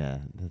 Mm-mm. Yeah,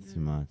 that's too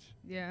much.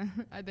 Yeah,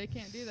 they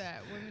can't do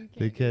that. Women can't.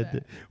 They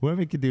can't.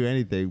 Women can do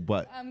anything,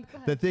 but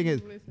the thing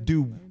is,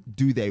 do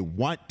they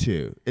want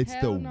to? It's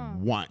Hell the no.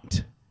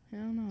 want.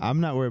 Hell no. I'm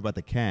not worried about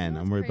the can.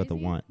 I'm worried about the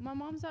want. My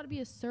mom's about to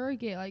be a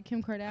surrogate, like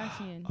Kim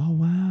Kardashian. Oh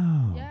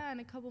wow. Yeah, in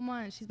a couple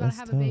months, she's about to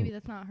have a baby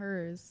that's not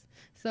hers.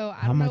 So I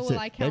How don't much know. Will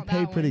I count they pay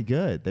that pretty one.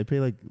 good. They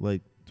pay like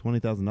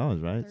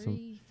 $20,000, right?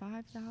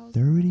 $35,000.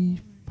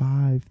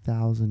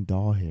 $35,000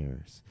 doll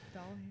hairs.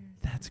 Doll hairs.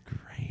 That's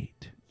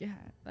great. Yeah,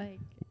 like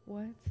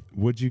what?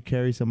 Would you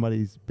carry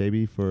somebody's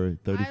baby for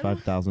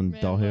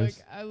 $35,000 doll hairs?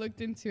 Look, I looked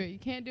into it. You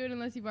can't do it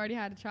unless you've already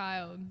had a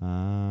child.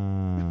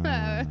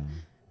 Ah.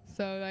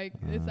 So like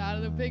it's out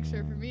of the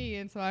picture for me,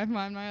 and so I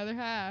find my other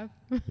half.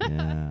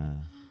 Yeah.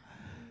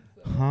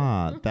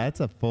 Huh. That's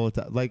a full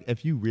time. Like,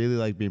 if you really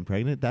like being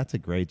pregnant, that's a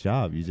great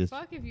job. You just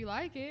fuck if you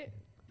like it.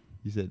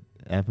 You said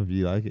F if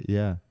you like it.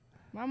 Yeah.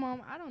 My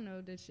mom, I don't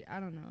know. I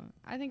don't know.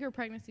 I think her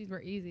pregnancies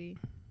were easy,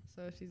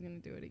 so she's gonna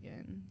do it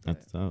again.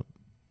 That's dope.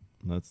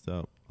 That's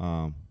dope.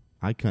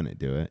 I couldn't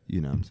do it. You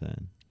know what I'm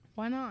saying?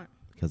 Why not?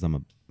 Because I'm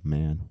a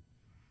man.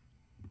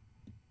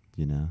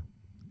 You know.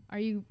 Are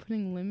you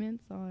putting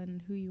limits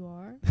on who you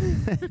are?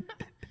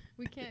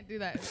 We can't do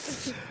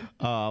that.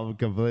 I'm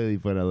completely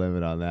putting a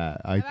limit on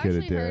that. I couldn't do it.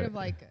 I've actually heard of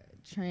like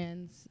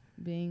trans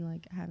being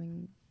like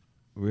having.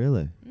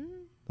 Really?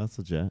 That's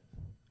legit.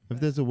 If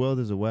there's a will,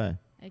 there's a way.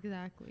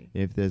 Exactly.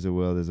 If there's a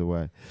will, there's a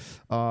way.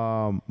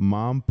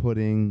 Mom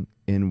putting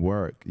in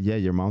work. Yeah,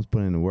 your mom's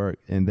putting in work.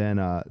 And then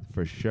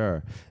for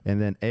sure.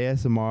 And then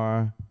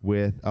ASMR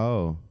with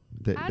how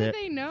do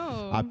they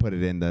know? I put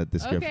it in the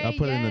description. Okay, I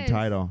put it in the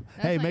title.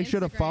 That's hey, my make sure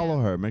to follow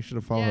her. Make sure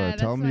to follow her.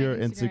 Tell them your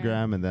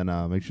Instagram and then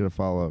make sure to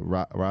follow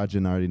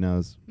Rajan already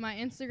knows. My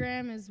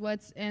Instagram is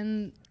what's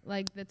in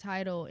like the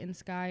title,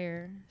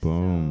 Inspire.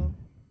 Boom.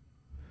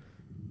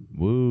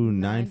 So Woo,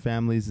 9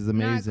 families is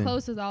amazing. Not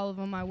close as all of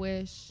them, I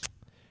wish.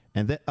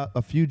 And then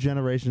a few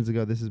generations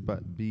ago, this is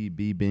B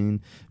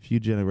Bean. A few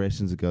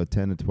generations ago,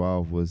 10 to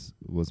 12 was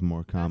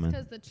more common.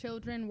 That's because the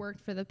children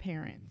worked for the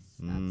parents.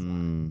 That's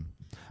why.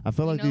 I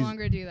feel like no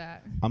longer do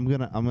that. I'm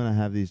gonna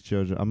have these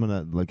children. I'm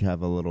gonna like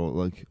have a little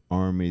like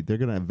army. They're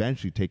gonna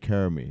eventually take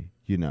care of me,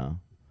 you know.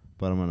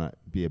 but I'm gonna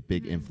be a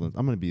big influence.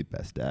 I'm gonna be the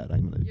best dad.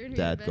 I'm gonna You're gonna be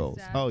dad the best goals.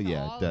 dad Oh to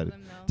yeah, all of dad.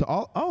 them, though. To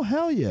all. Oh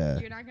hell yeah.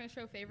 You're not gonna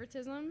show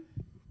favoritism.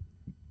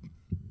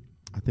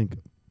 I think.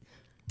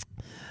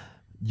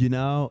 You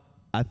know,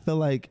 I feel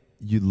like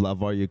you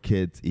love all your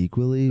kids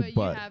equally,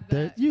 but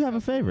you have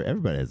a favorite.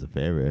 Everybody has a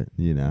favorite.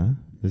 You know,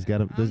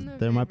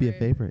 there might be a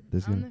favorite. I'm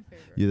the favorite.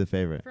 You're the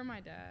favorite. For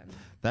my dad.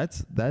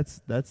 That's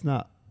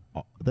not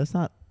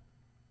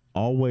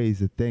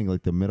always a thing.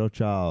 Like the middle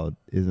child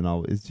isn't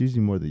always. It's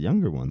usually more the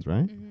younger ones,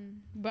 right? Mm-hmm.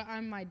 But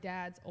I'm my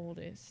dad's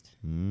oldest.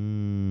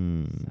 Laheim.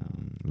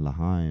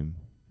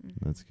 Mm-hmm.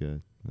 That's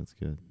good. That's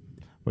good.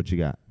 What you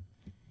got?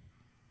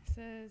 It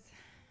says,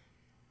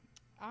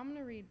 I'm going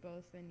to read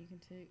both, and you can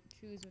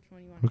choose which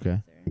one you want to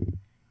answer.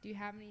 Do you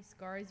have any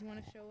scars you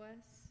want to show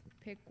us?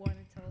 Pick one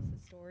and tell us a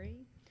story.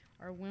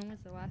 Or when was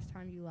the last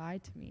time you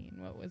lied to me,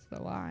 and what was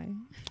the lie?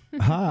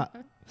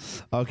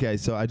 Okay,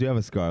 so I do have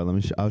a scar.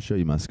 I'll show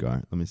you my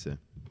scar. Let me see.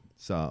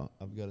 So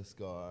I've got a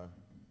scar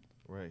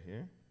right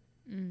here.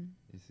 Mm.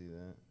 You see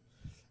that?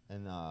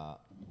 And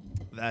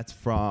that's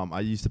from,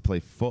 I used to play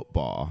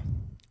football,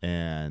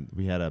 and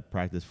we had a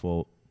practice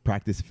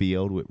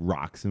field with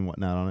rocks and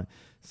whatnot on it.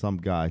 Some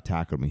guy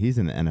tackled me. He's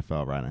in the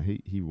NFL right now.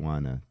 He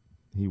won.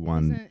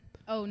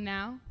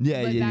 Now?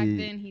 Yeah, but yeah. back yeah.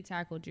 then he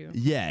tackled you.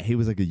 Yeah, he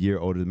was like a year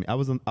older than me. I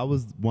was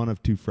one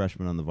of 2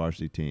 freshmen on the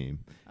varsity team.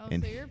 Oh,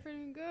 and so you're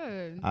pretty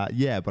good.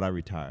 Yeah, but I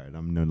retired.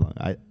 I'm no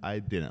longer. I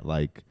didn't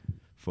like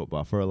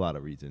football for a lot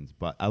of reasons,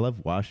 but I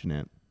love watching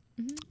it.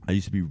 Mm-hmm. I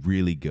used to be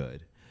really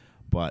good,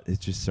 but it's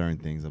just certain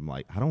things. I'm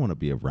like, I don't want to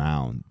be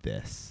around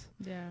this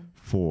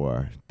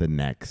for the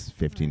next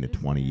 15 to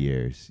 20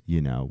 years,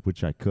 you know,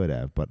 which I could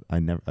have, but I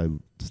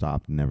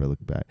stopped and never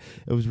looked back.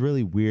 It was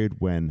really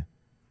weird when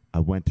I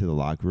went to the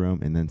locker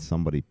room and then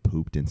somebody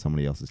pooped in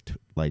somebody else's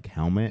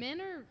helmet.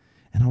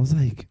 And I was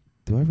like,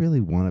 do I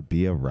really want to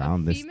be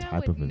around this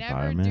type of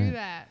environment? Never do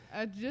that.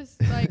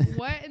 Just like,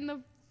 what in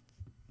the...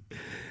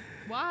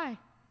 Why?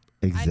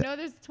 I know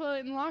there's a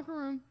toilet in the locker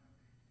room.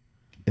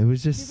 It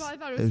was just... He probably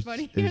thought it was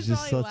funny. It was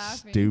just such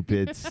laughing.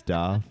 stupid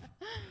stuff.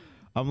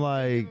 I'm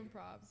like... Give him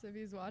props if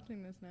he's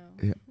watching this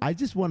now. I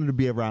just wanted to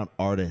be around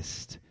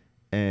artists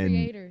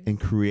and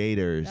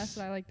creators. That's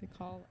what I like to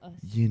call us.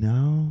 You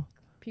know?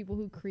 People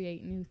who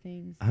create new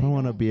things. I don't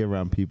want to be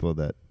around people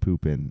that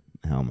poop in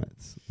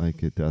helmets.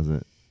 Like, it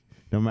doesn't...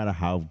 No matter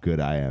how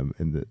good I am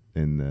in the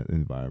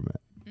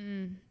environment.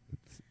 I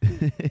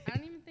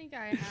don't even think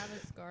I have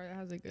a scar that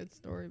has a good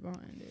story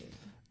behind it.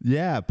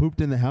 Yeah,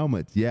 pooped in the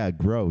helmet. Yeah,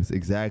 gross.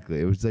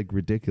 Exactly. It was like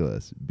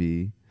ridiculous.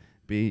 B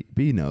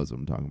knows what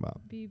I'm talking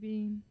about.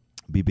 B-Bean.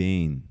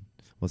 B-Bean.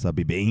 What's up,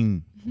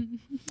 B-Bean?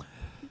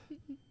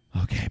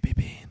 Okay,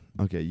 B-Bean.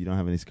 Okay, you don't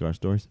have any scar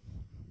stories?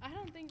 I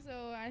don't think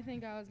so. I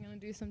think I was going to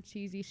do some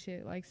cheesy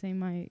shit like say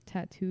my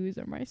tattoos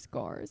or my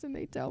scars and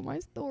they tell my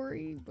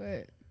story,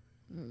 but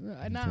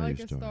not like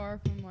a scar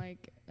from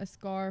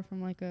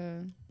like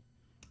a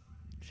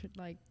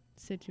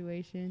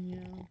situation, you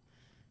know.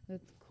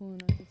 That's cool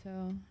enough to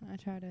tell. I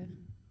try to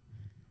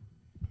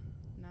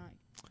not.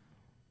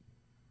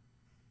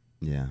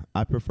 Yeah,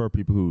 I prefer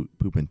people who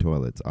poop in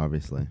toilets,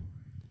 obviously.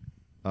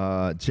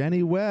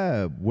 Jenny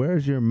Webb,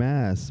 where's your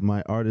mask?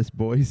 My artist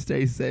boy,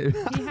 stay safe.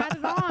 He had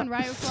it on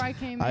right before I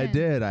came in. I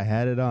did. I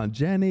had it on.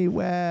 Jenny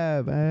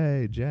Webb.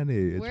 Hey, Jenny.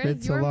 It's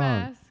been so long. Where's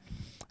your mask?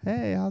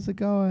 Hey, how's it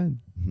going?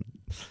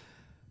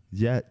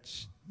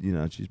 She's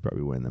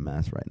probably wearing the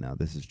mask right now.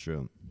 This is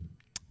true.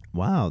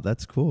 Wow,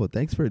 that's cool.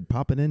 Thanks for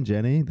popping in,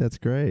 Jenny. That's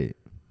great.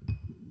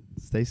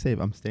 Stay safe.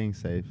 I'm staying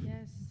safe.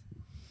 Yes.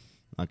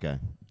 Okay,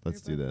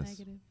 let's do this.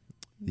 Negative.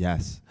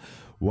 Yes.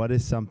 What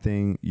is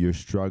something you're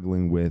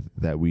struggling with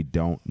that we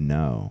don't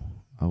know?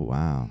 Oh,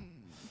 wow.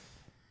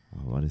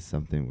 What is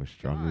something we're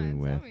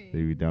struggling with that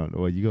we don't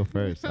know? Well, you go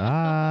first.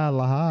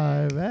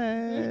 Laheim.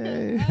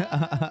 Hey.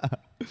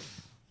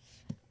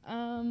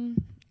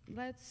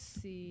 Let's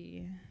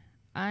see.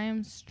 I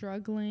am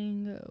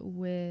struggling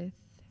with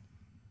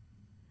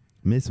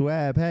Miss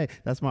Webb. Hey,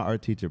 that's my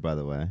art teacher, by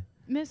the way.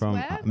 Miss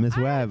Webb? Miss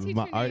Webb,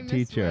 my art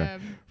teacher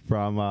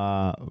from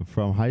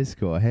high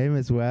school. Hey,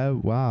 Miss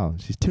Webb. Wow,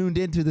 she's tuned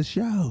into the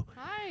show.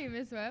 Hi,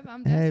 Miss Webb.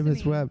 I'm Destiny. Hey,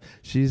 Miss Webb.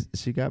 She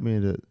got me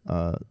into.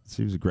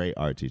 She was a great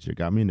art teacher.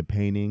 Got me into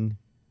painting.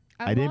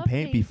 I didn't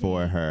paint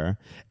before her,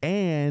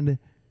 and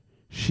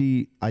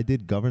I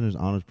did governor's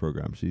honors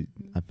program.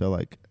 I feel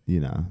like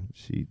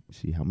she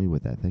helped me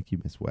with that. Thank you,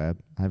 Miss Webb.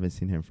 I haven't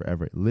seen him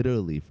forever,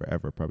 literally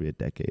forever, probably a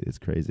decade. It's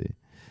crazy.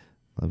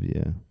 Love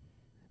you,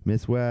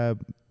 Miss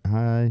Webb.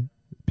 Hi.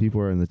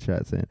 People are in the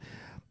chat saying,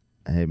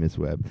 "Hey, Miss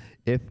Webb,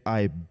 if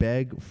I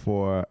beg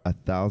for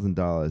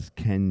 $1,000,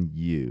 can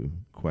you?" ?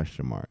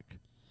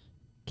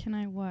 Can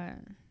I what?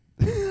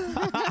 That's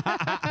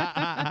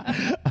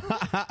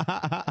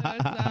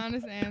the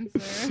honest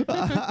answer.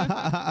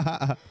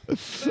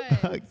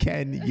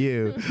 Can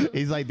you?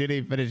 He's like,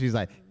 didn't he finish? He's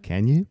like,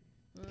 can you?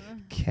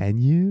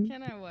 Can you?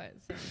 Can I what?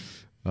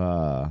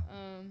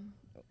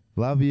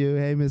 Love you.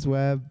 Hey, Miss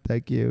Webb.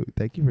 Thank you.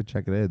 Thank you for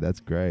checking in.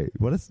 That's great.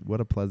 What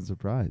a pleasant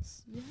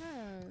surprise. Yeah.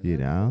 You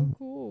know? So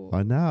cool.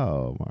 I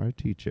know. My art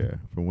teacher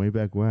from way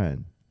back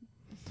when.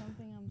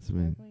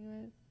 mean?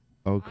 struggling with?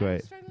 Oh, I'm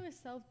great. struggling with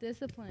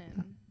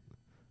self-discipline.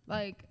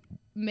 Like,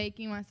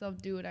 making myself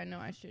do what I know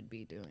I should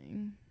be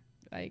doing.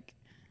 Like,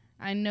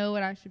 I know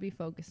what I should be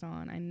focused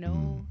on. I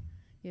know,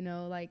 you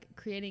know, like,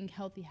 creating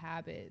healthy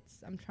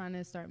habits. I'm trying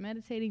to start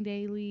meditating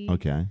daily.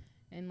 Okay.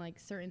 And, like,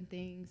 certain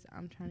things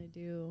I'm trying to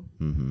do.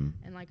 Mm-hmm.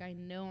 And, like, I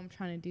know I'm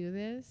trying to do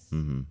this.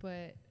 Mm-hmm.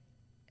 But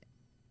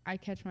I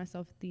catch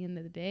myself at the end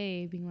of the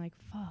day being like,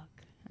 fuck,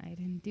 I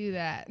didn't do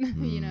that,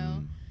 you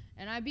know?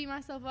 And I beat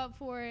myself up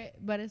for it,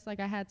 but it's like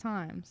I had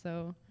time.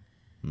 So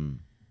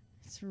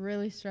it's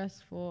really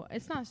stressful.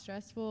 It's not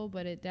stressful,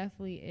 but it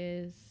definitely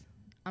is.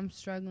 I'm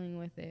struggling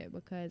with it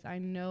because I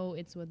know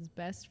it's what's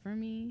best for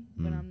me,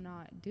 but I'm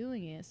not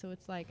doing it. So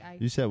it's like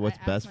You said what's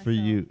best for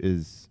you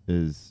is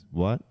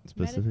what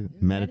specifically?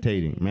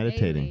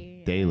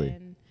 Meditating daily.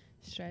 And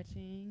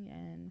stretching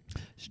and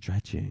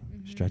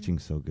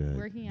Stretching's so good.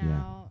 Working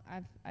out.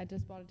 I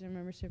just bought a gym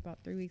membership about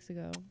 3 weeks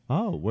ago.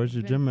 Oh, where's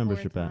your gym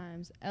membership at?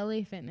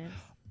 LA Fitness.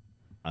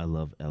 I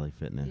love LA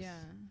Fitness. Yeah.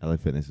 LA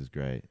Fitness is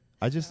great.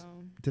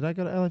 Did I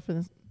go to LA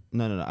Fitness?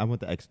 No. I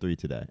went to X3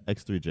 today.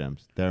 X3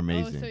 gyms. They're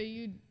amazing. Oh, so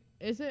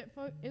is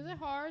it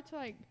hard to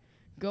like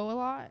go a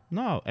lot?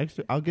 No,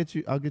 X3. I'll get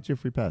you a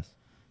free pass.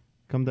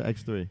 Come to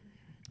X3.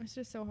 It's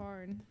just so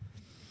hard.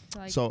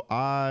 So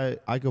I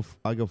go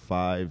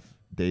 5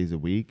 days a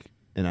week,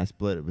 and I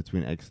split it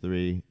between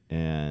X3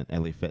 and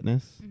LA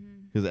Fitness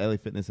because LA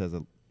Fitness has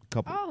a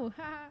couple. Oh,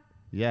 haha.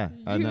 Yeah,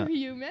 I know.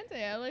 You meant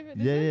it. LA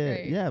Fitness Yeah, is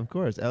great. yeah, of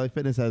course. LA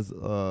Fitness has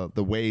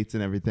the weights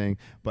and everything,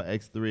 but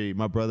X3,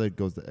 my brother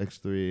goes to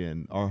X3,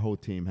 and our whole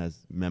team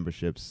has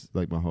memberships,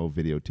 like my whole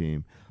video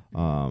team,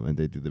 and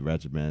they do the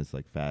regiments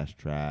like fast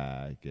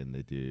track, and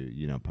they do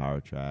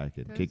power track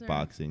and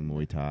kickboxing,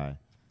 Muay Thai.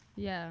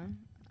 Yeah,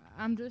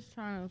 I'm just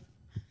trying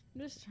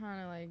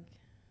to like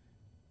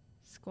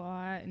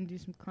squat and do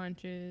some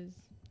crunches.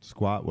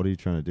 Squat? What are you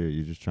trying to do?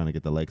 You're just trying to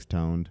get the legs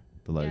toned?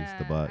 The legs,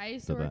 the butt. I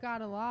used to work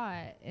out a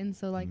lot, and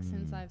so like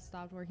since I've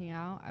stopped working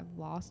out, I've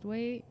lost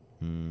weight,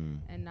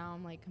 and now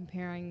I'm like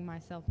comparing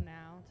myself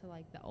now to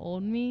like the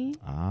old me,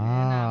 and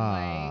I'm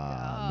like,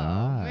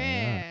 oh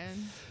man,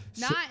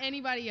 not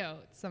anybody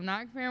else. I'm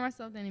not comparing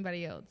myself to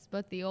anybody else,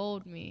 but the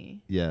old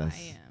me. Yes,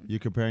 I am. You're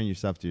comparing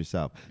yourself to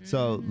yourself.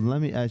 So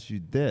let me ask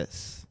you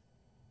this: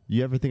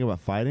 you ever think about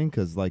fighting?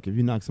 Because like if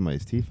you knock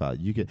somebody's teeth out,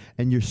 you could,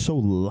 and you're so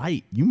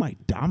light, you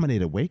might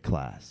dominate a weight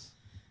class.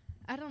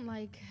 I don't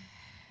like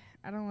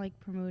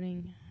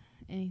promoting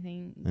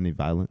anything. Any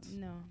violence?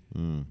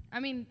 No. I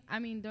mean,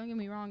 don't get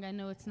me wrong. I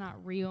know it's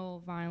not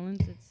real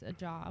violence. It's a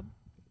job.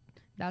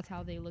 That's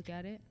how they look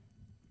at it.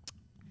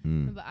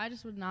 But I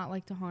just would not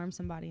like to harm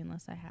somebody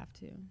unless I have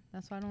to.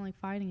 That's why I don't like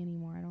fighting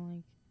anymore. I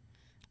don't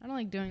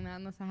like doing that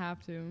unless I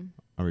have to.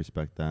 I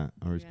respect that.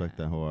 I respect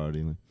that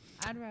wholeheartedly.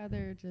 I'd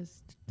rather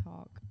just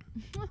talk.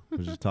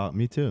 Just talk.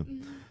 Me too.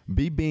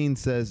 B Bean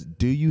says,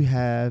 "Do you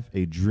have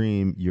a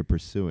dream you're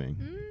pursuing?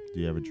 Do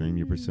you have a dream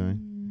you're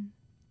pursuing?"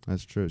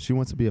 That's true. She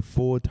wants to be a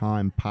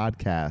full-time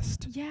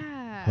podcast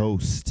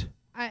host.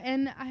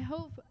 I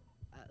hope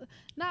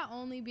not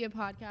only be a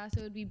podcast.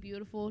 It would be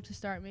beautiful to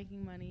start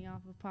making money off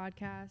of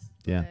podcasts.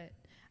 But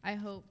I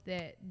hope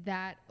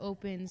that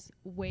opens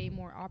way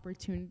more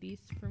opportunities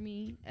for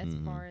me as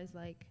far as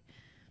like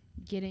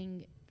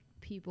getting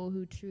people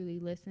who truly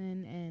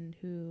listen and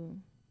who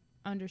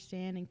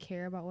understand and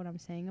care about what I'm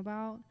saying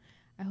about.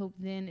 I hope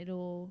then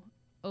it'll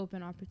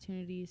open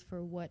opportunities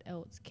for what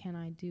else can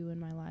I do in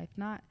my life.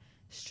 Not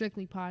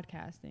strictly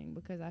podcasting,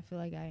 because I feel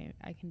like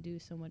I can do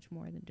so much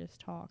more than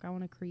just talk. I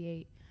want to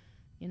create,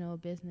 a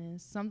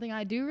business. Something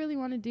I do really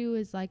want to do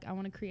is like I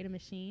want to create a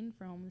machine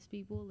for homeless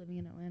people living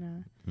in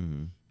Atlanta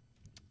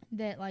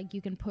that like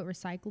you can put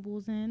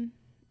recyclables in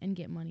and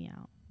get money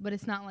out. But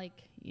it's not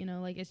like,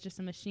 like it's just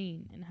a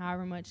machine, and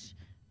however much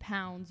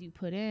pounds you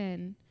put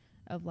in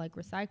of like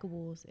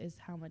recyclables is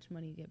how much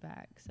money you get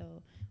back.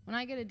 So when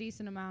I get a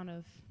decent amount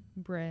of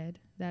bread,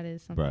 that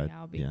is something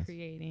I'll be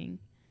creating.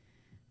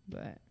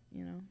 But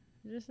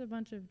just a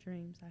bunch of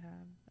dreams I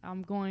have.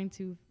 I'm going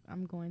to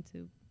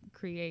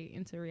create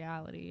into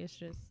reality. It's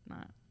just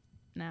not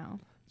now.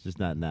 It's just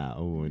not now.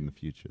 Oh, in the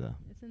future though.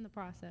 It's in the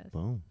process.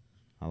 Boom.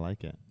 I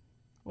like it.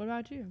 What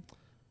about you?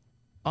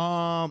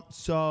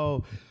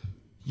 So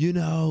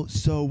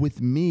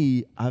with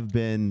me, I've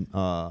been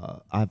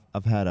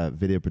I've had a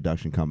video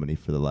production company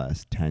for the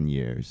last 10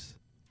 years.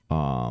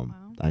 Wow.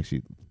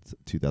 Actually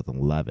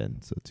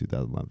 2011, so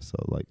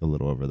like a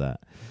little over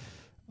that.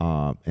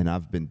 And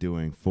I've been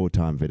doing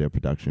full-time video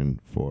production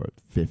for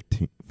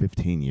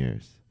 15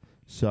 years.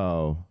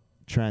 So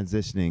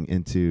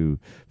transitioning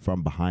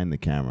from behind the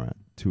camera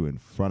to in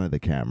front of the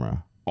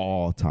camera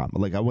all time.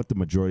 Like I want the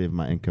majority of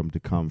my income to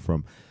come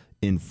from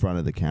in front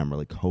of the camera,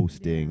 like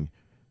hosting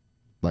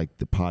like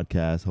the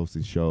podcast,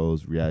 hosting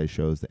shows, reality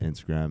shows, the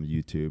Instagram,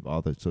 YouTube,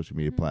 all the social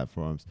media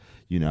platforms,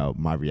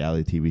 my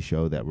reality TV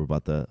show that we're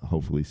about to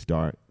hopefully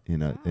start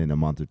in a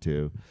month or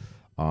two.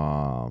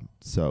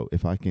 So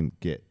if I can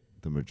get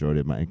the majority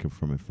of my income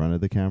from in front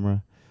of the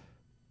camera,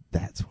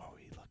 that's what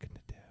we're looking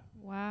to do.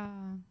 Wow.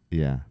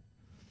 Yeah.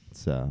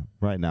 So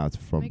right now it's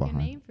from behind.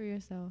 Make a name for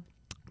yourself.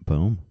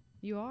 Boom.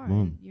 You are.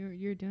 Boom.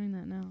 You're doing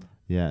that now.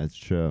 Yeah, it's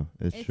true.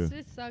 It's true. It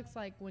just sucks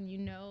like when you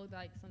know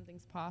like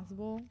something's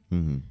possible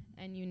Mm-hmm.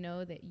 and you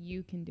know that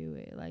you can do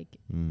it. Like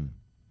Mm.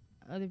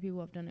 other people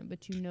have done it,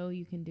 but you know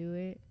you can do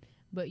it,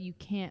 but you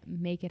can't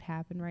make it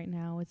happen right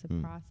now. It's a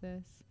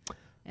process.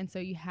 And so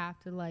you have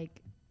to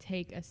like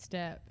take a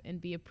step and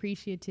be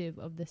appreciative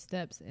of the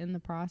steps in the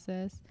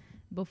process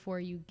before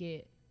you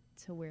get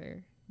to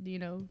where, you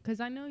know, because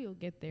I know you'll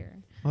get there.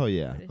 Oh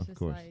yeah, But it's of just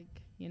course.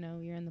 like, you know,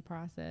 you're in the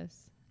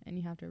process and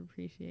you have to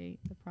appreciate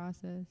the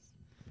process.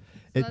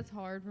 So that's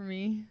hard for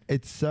me.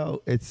 It's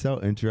so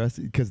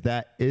interesting because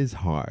that is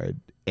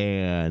hard,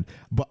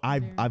 but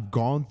I've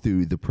gone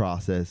through the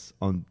process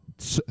on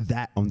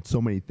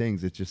so many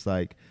things. It's just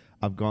like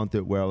I've gone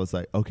through it where I was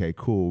like, okay,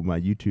 cool, my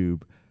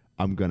YouTube,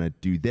 I'm gonna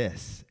do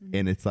this,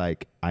 and it's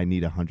like I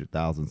need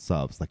 100,000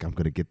 subs, like I'm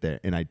gonna get there,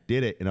 and I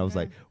did it, and I was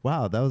like,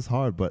 wow, that was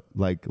hard, but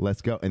like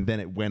let's go, and then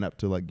it went up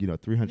to like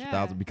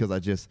 300,000 because I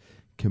just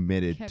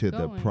committed Kept to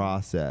the going.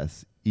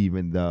 process,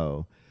 even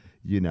though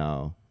you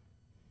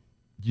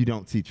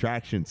don't see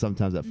traction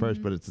sometimes at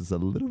first, but it's just a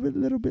little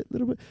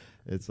bit.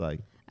 It's like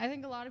I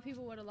think a lot of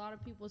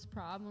people's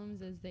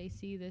problems is they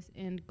see this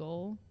end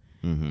goal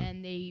mm-hmm.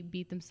 and they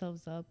beat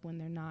themselves up when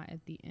they're not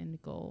at the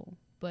end goal,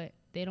 but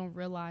they don't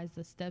realize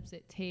the steps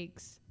it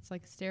takes. It's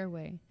like a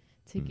stairway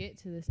to get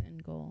to this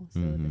end goal. So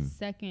the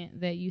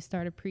second that you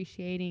start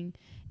appreciating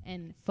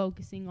and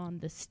focusing on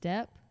the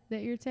step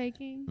that you're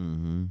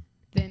taking,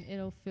 then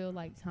it'll feel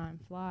like time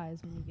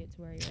flies when you get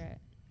to where you're at.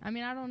 I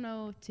mean, I don't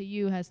know if to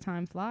you has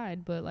time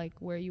flied, but like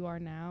where you are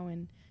now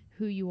and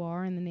who you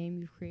are and the name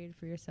you've created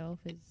for yourself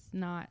is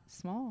not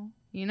small.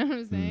 You know what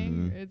I'm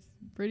saying? It's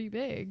pretty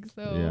big.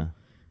 So, yeah.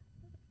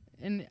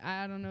 And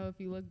I don't know if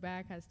you look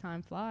back, has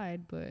time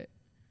flied, but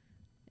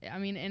I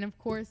mean, and of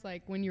course,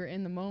 like when you're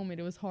in the moment,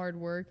 it was hard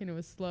work and it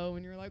was slow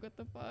and you're like, what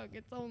the fuck?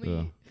 It's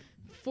only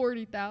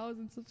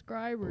 40,000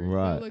 subscribers.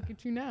 Right. But look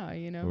at you now,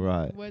 you know?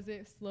 Right. Was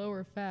it slow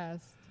or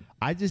fast?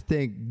 I just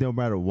think no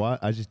matter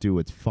what, I just do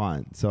what's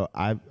fun. So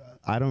I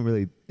don't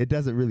really, it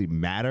doesn't really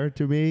matter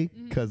to me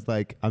because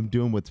like I'm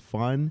doing what's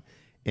fun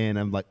and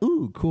I'm like,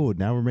 ooh, cool.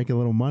 Now we're making a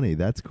little money.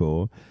 That's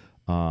cool.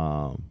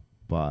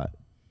 But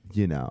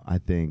I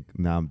think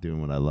now I'm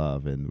doing what I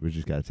love and we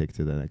just got to take it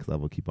to the next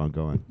level, keep on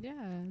going. Yeah.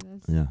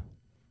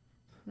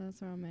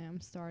 That's where I'm at.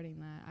 I'm starting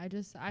that. I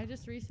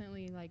just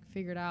recently like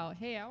figured out,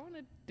 hey, I want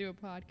to do a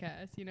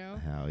podcast, you know?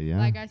 Hell yeah.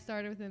 Like I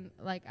started within,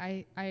 like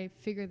I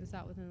figured this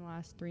out within the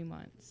last 3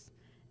 months.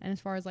 And as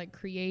far as like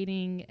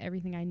creating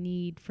everything I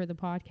need for the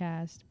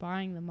podcast,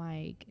 buying the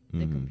mic,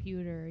 the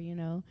computer,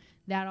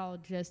 that all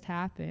just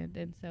happened.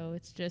 And so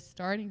it's just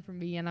starting for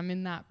me. And I'm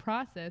in that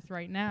process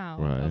right now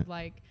of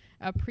like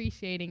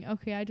appreciating,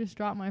 okay, I just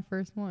dropped my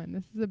first one.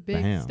 This is a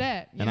big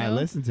step. You know? I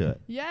listened to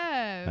it.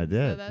 Yeah. I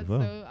did.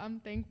 So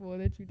I'm thankful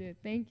that you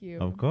did. Thank you.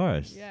 Of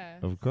course. Yeah.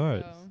 Of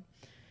course. So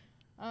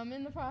I'm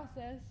in the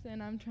process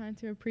and I'm trying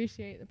to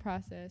appreciate the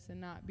process and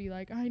not be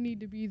like, I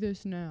need to be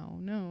this now.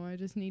 No, I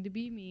just need to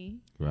be me.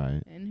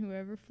 Right. And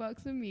whoever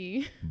fucks with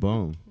me.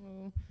 Boom.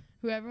 Well,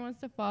 whoever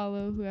wants to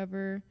follow,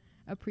 whoever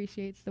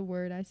appreciates the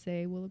word I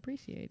say will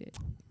appreciate it.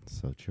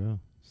 So true.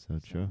 So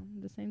true.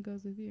 The same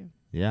goes with you.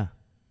 Yeah.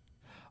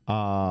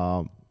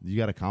 You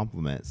got a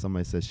compliment.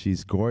 Somebody says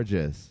she's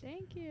gorgeous.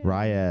 Thank you.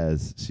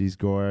 Reyes, she's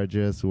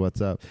gorgeous. What's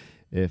up?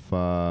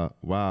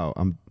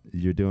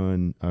 You're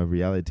doing a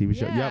reality TV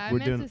show. Yeah, I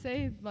meant to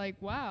say like,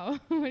 wow.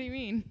 What do you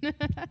mean?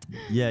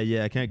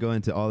 Yeah. I can't go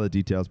into all the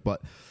details,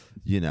 but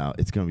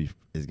it's gonna be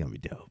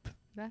dope.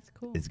 That's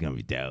cool. It's gonna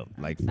be dope.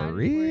 I'm like excited for for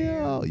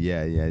real.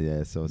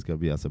 Yeah. So it's gonna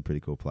be on some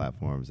pretty cool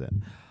platforms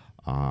and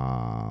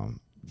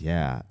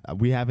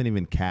we haven't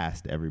even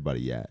cast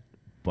everybody yet,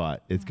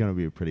 but it's gonna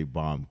be a pretty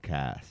bomb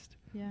cast.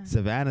 Yeah.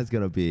 Savannah, you're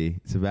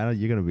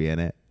gonna be in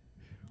it.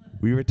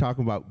 We were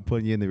talking about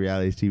putting you in the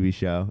reality TV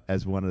show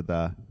as one of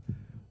the.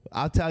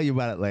 I'll tell you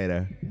about it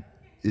later.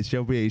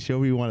 She'll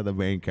be one of the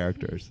main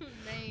characters.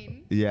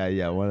 Main.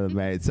 Yeah, one of the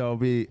main. So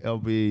it'll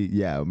be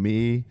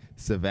me,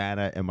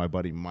 Savannah, and my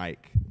buddy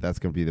Mike. That's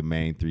gonna be the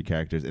main 3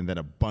 characters, and then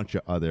a bunch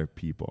of other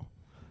people.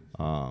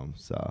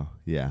 So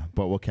yeah,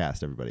 but we'll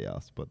cast everybody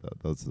else. But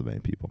those are the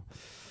main people.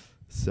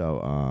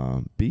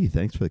 So B,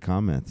 thanks for the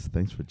comments.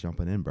 Thanks for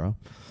jumping in, bro.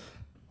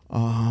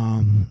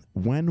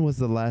 When was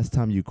the last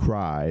time you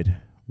cried?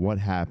 What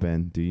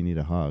happened? Do you need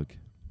a hug?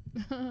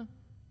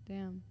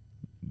 Damn.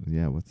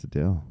 Yeah, what's the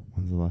deal?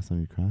 When's the last time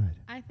you cried?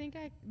 I think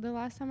the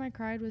last time I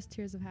cried was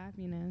tears of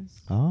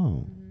happiness.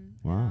 Oh,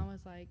 wow. And I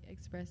was like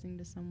expressing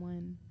to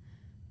someone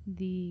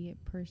the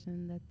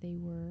person that they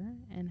were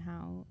and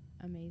how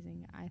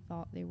amazing I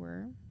thought they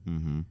were.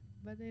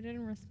 But they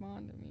didn't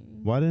respond to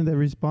me. Why didn't they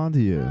respond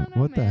to you? I don't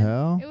know, what the man.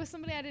 hell? It was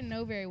somebody I didn't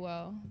know very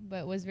well,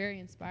 but was very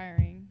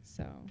inspiring.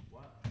 So.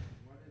 Why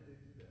did they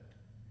do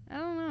that? I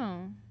don't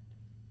know.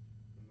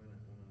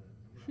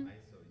 I'm gonna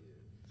ISO you.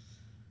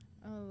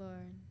 Oh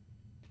Lord.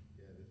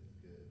 Yeah, this is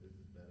good. This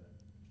is better.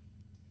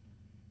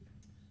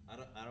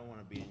 I don't want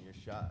to be in your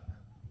shot.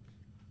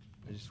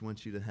 I just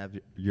want you to have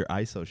your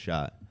ISO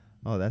shot.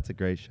 Oh, that's a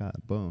great shot.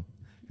 Boom.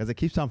 Because it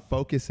keeps on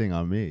focusing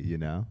on me,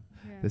 Yeah.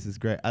 This is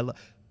great.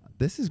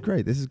 This is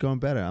great. This is going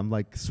better. I'm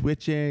like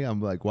switching.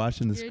 I'm like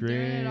watching the You're screen.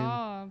 doing it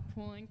all.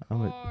 Pulling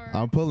cards.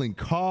 I'm pulling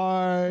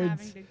cards.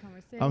 Having good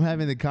conversation. I'm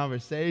having the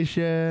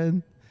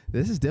conversation.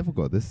 This is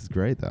difficult. This is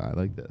great though. I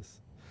like this.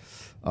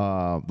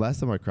 Last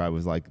time I cried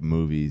was like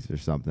movies or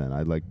something.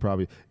 I like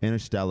probably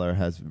Interstellar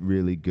has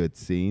really good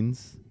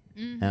scenes,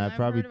 and I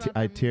probably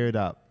I teared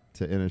up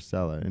to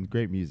Interstellar, and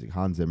great music.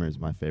 Hans Zimmer is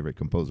my favorite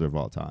composer of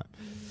all time.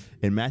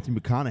 And Matthew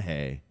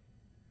McConaughey,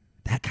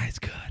 that guy's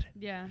good.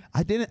 Yeah.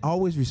 I didn't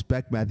always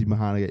respect Matthew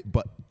McConaughey,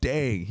 but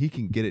dang, he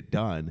can get it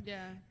done.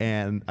 Yeah.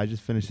 And I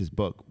just finished his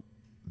book,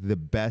 the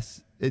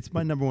best. It's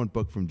my number one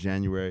book from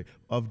January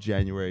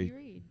You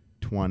read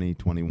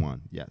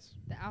 2021. Yes.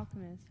 The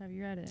Alchemist. Have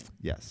you read it?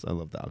 Yes, I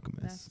love The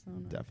Alchemist. That's one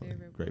of my Definitely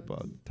favorite great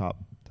books. book.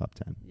 Top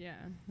 10. Yeah,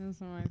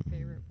 that's one of my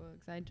favorite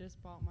books. I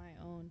just bought my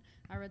own.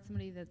 I read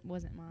somebody that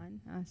wasn't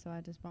mine, so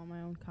I just bought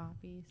my own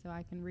copy so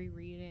I can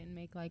reread it and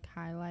make like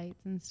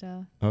highlights and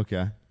stuff.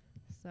 Okay.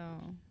 So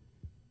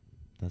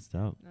That's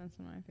dope. that's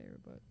one of my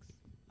favorite books.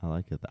 I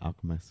like it. The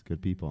Alchemist.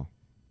 Good people.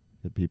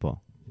 Good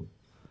people.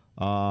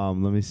 Let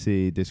me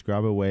see.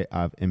 Describe a way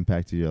I've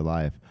impacted your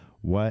life.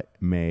 What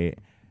may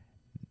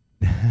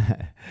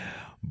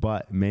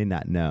but may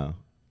not know.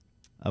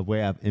 A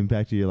way I've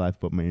impacted your life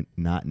but may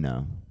not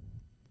know.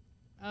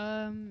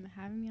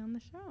 Having me on the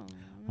show.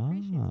 I'm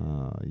appreciative.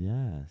 Oh,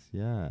 yes.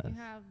 You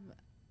have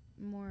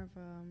more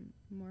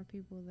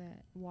people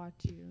that watch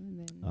you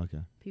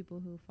than people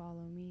who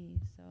follow me.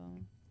 So,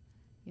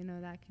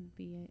 that could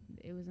be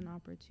it was an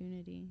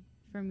opportunity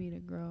for me to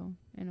grow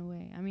in a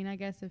way. I mean, I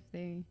guess if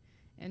they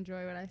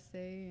enjoy what I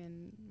say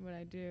and what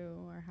I do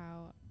or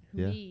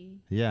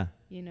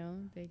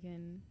they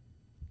can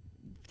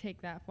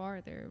take that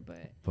farther,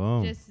 but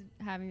Boom. just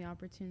having the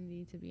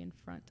opportunity to be in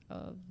front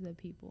of the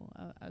people,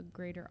 a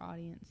greater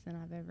audience than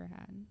I've ever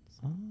had.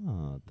 So.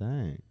 Oh,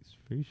 thanks.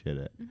 Appreciate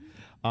it.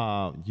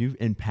 You've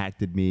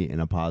impacted me in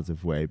a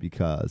positive way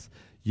because,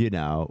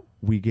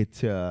 we get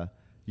to,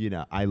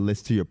 I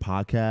listen to your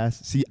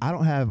podcast. See, I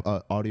don't have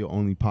an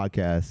audio-only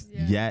podcast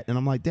yet, and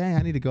I'm like, dang,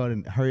 I need to go ahead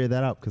and hurry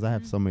that up because I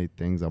have so many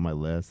things on my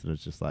list, and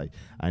it's just like,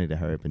 I need to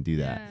hurry up and do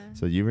that.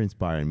 So you're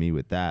inspiring me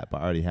with that by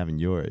already having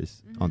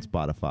yours on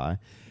Spotify.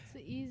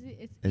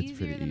 It's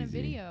easier than a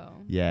video.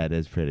 Yeah, it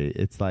is pretty.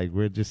 It's like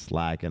we're just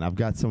slacking. I've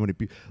got so many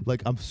people.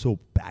 Like, I'm so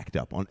backed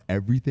up on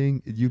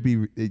everything. You'd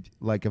be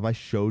like, if I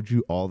showed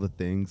you all the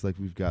things, like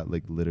we've got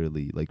like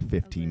literally like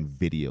 15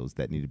 videos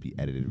that need to be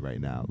edited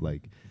right now.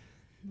 Like,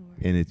 Lord.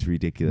 And it's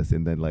ridiculous.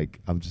 And then like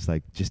I'm just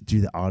like, just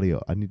do the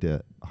audio. I need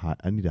to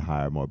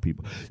hire more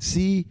people.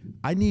 See,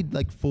 I need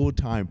like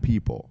full-time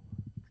people.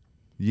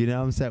 You know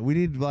what I'm saying? We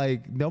need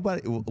like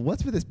nobody.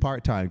 What's with this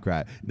part-time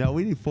crap? No,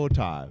 we need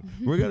full-time.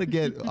 We're gonna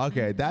get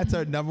that's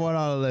our number one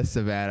on the list,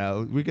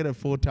 Savannah. We get a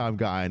full-time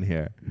guy in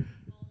here.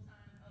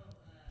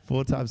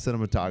 Full-time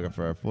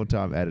cinematographer,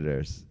 full-time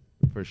editors,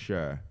 for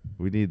sure.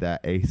 We need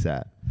that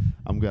ASAP.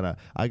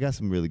 I got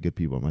some really good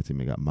people on my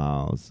team. I got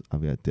Miles.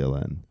 I've got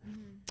Dylan.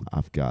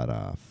 I've got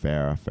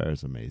Farrah.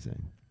 Farrah's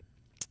amazing.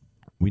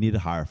 We need to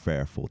hire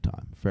Farrah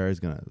full-time.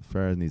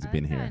 Farrah needs to be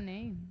in here.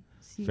 Name.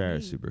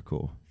 Farrah's super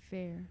cool.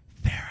 Farrah.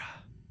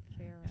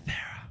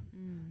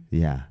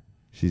 Yeah,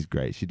 she's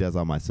great. She does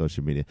all my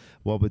social media.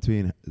 Well,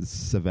 between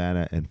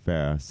Savannah and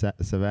Farrah,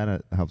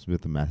 Savannah helps me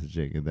with the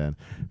messaging, and then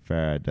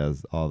Farrah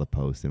does all the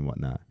posts and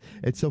whatnot.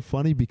 It's so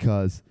funny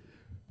because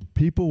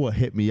people will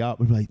hit me up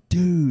and be like,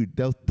 dude,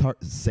 they'll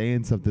start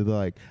saying something. They're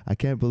like, I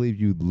can't believe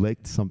you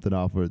licked something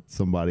off of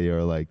somebody,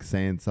 or like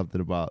saying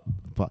something about.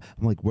 I'm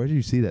like, where did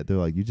you see that? They're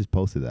like, you just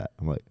posted that.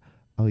 I'm like,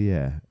 oh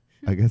yeah.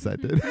 I guess I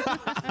did.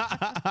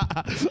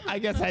 I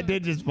guess I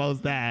did just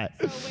post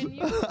that. So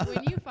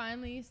when you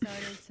finally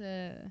started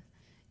to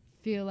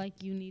feel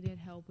like you needed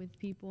help with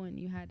people and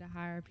you had to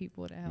hire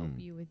people to help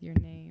you with your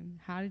name,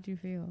 how did you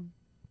feel?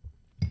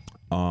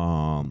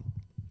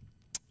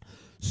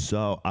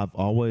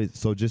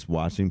 So just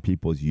watching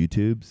people's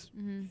YouTubes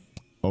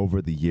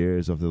over the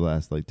years, over the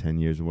last like 10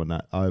 years and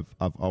whatnot, I've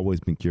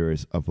always been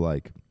curious of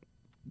like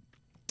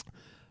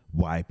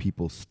why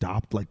people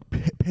stopped like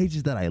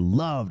pages that I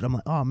loved. I'm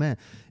like, oh man.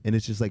 And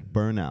it's just like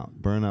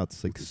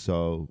burnout's like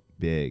so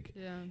big.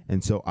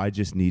 And so I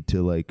just need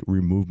to like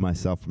remove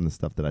myself from the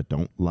stuff that I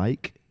don't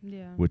like,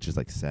 which is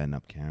like setting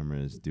up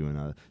cameras,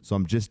 doing so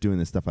I'm just doing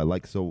the stuff I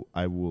like, so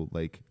I will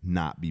like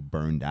not be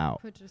burned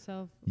out. Put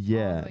yourself all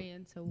the way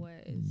into what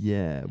is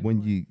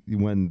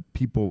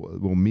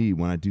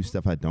when I do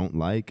stuff I don't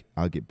like,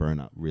 I'll get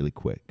burned out really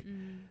quick.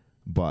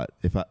 But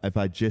if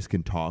I just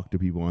can talk to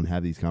people and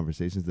have these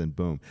conversations, then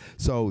boom.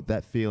 So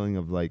that feeling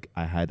of like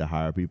I had to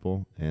hire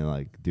people and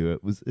like do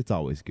it's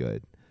always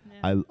good.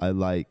 I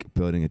like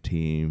building a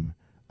team.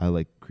 I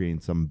like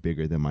creating something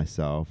bigger than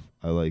myself.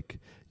 I like,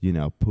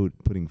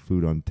 putting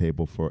food on the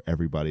table for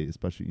everybody,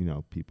 especially,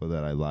 people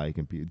that I like,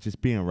 and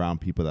just being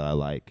around people that I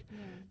like.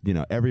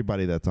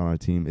 Everybody that's on our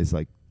team is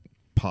like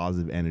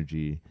positive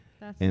energy.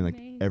 That's and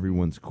amazing. Like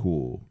everyone's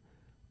cool.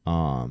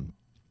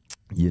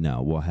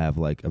 We'll have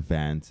like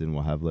events and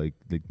we'll have like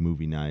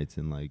movie nights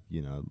and like,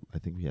 I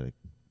think we had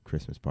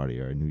Christmas party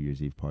or a New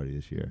Year's Eve party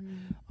this year.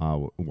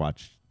 Mm-hmm.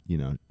 Watch,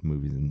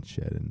 movies and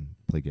shit and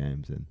play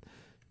games, and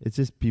it's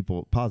just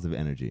positive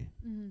energy,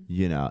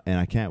 and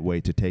I can't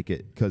wait to take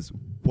it, because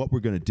what we're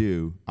going to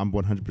do, I'm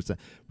 100%,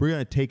 we're going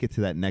to take it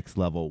to that next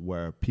level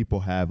where people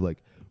have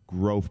like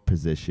growth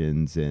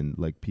positions, and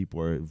like people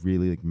are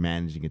really like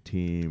managing a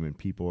team, and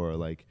people are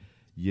like,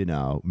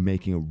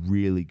 making a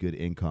really good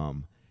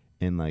income.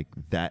 And like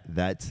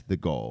that's the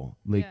goal,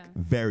 like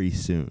very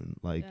soon,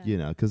 like,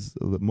 because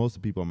most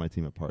of the people on my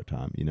team are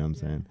part-time, you know what I'm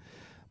saying?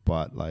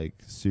 But like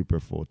super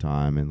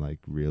full-time and like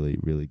really,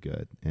 really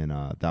good. And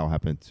that'll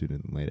happen sooner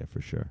than later for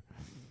sure.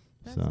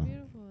 That's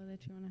beautiful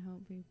that you want to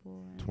help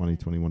people.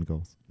 2021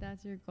 goals.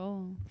 That's your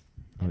goal.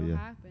 It'll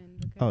happen.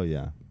 Oh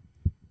yeah.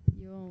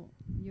 You'll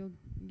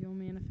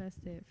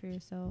manifest it for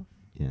yourself.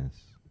 Yes.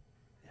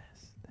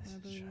 This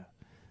is true.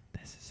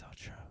 This is so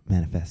true.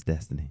 Manifest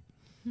destiny.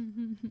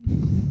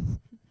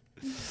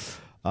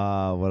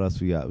 What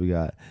else we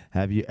got?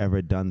 Have you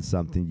ever done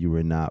something you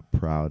were not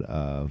proud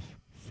of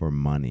for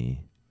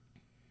money?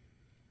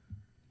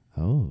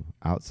 Oh,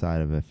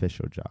 outside of an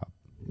official job.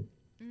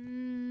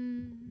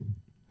 When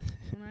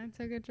I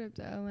took a trip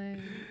to LA,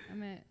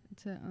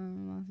 to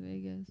Las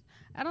Vegas.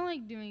 I don't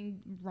like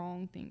doing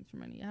wrong things for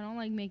money. I don't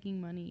like making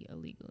money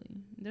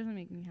illegally. It doesn't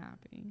make me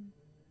happy.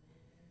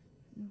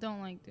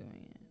 Don't like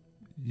doing it.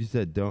 You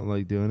said don't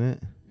like doing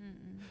it?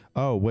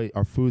 Oh, wait,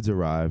 our food's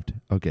arrived.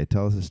 Okay,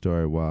 tell us a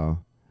story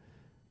while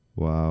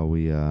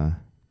we, our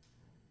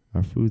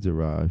food's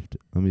arrived.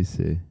 Let me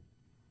see.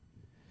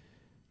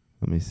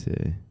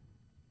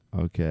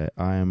 Okay,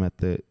 I am at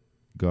the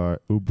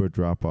Uber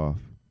drop-off.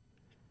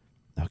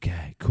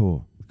 Okay,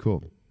 cool.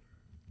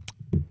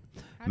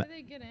 How do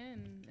they get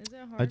in? Is it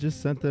hard? I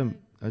just sent them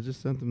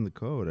the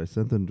code. I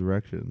sent them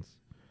directions.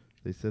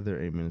 They said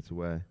they're 8 minutes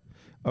away.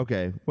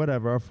 Okay,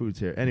 whatever. Our food's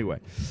here. Anyway,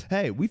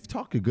 hey, we've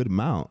talked a good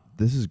amount.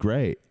 This is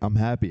great. I'm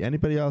happy.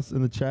 Anybody else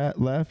in the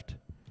chat left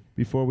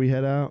before we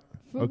head out?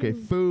 Food. Okay,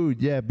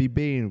 food. Yeah,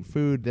 bean.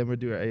 Food. Then we'll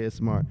do our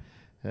ASMR.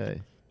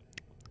 Hey.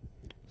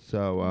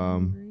 So,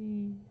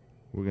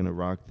 we're going to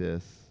rock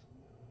this.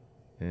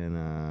 And,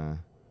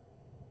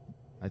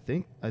 I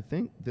think,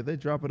 did they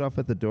drop it off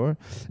at the door?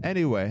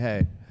 Anyway,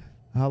 hey,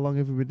 how long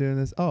have we been doing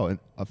this? Oh,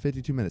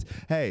 52 minutes.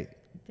 Hey.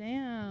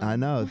 Damn. I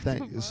know.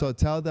 So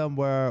tell them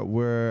where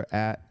we're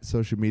at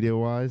social media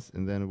wise,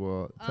 and then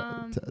we'll.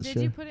 Did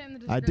you put it in the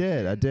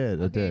description? I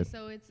did. Okay,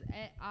 so it's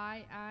at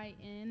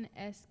IINSKYER.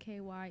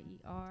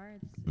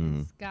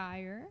 It's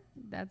Skyer.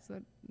 That's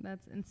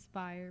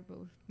inspired, but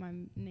with my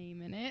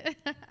name in it.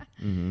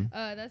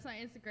 That's my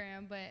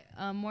Instagram. But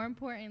more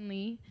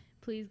importantly,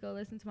 please go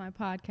listen to my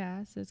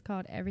podcast. It's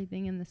called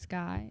Everything in the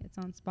Sky. It's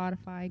on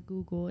Spotify,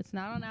 Google. It's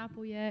not on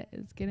Apple yet.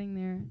 It's getting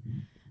there.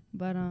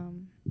 But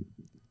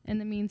in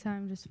the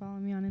meantime, just follow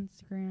me on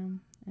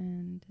Instagram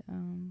and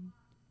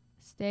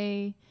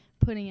stay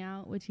putting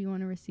out what you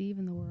want to receive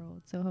in the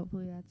world. So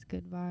hopefully that's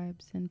good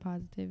vibes and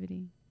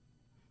positivity.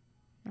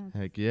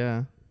 Heck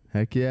yeah.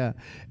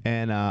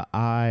 And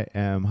I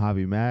am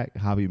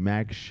Javi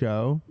Mac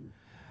Show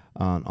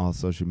on all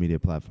social media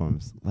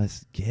platforms.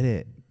 Let's get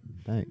it.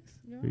 Thanks.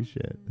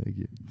 Appreciate it. Thank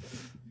you.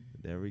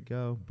 There we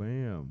go.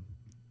 Bam.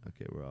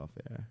 Okay, we're off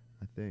air.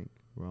 I think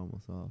we're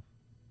almost off.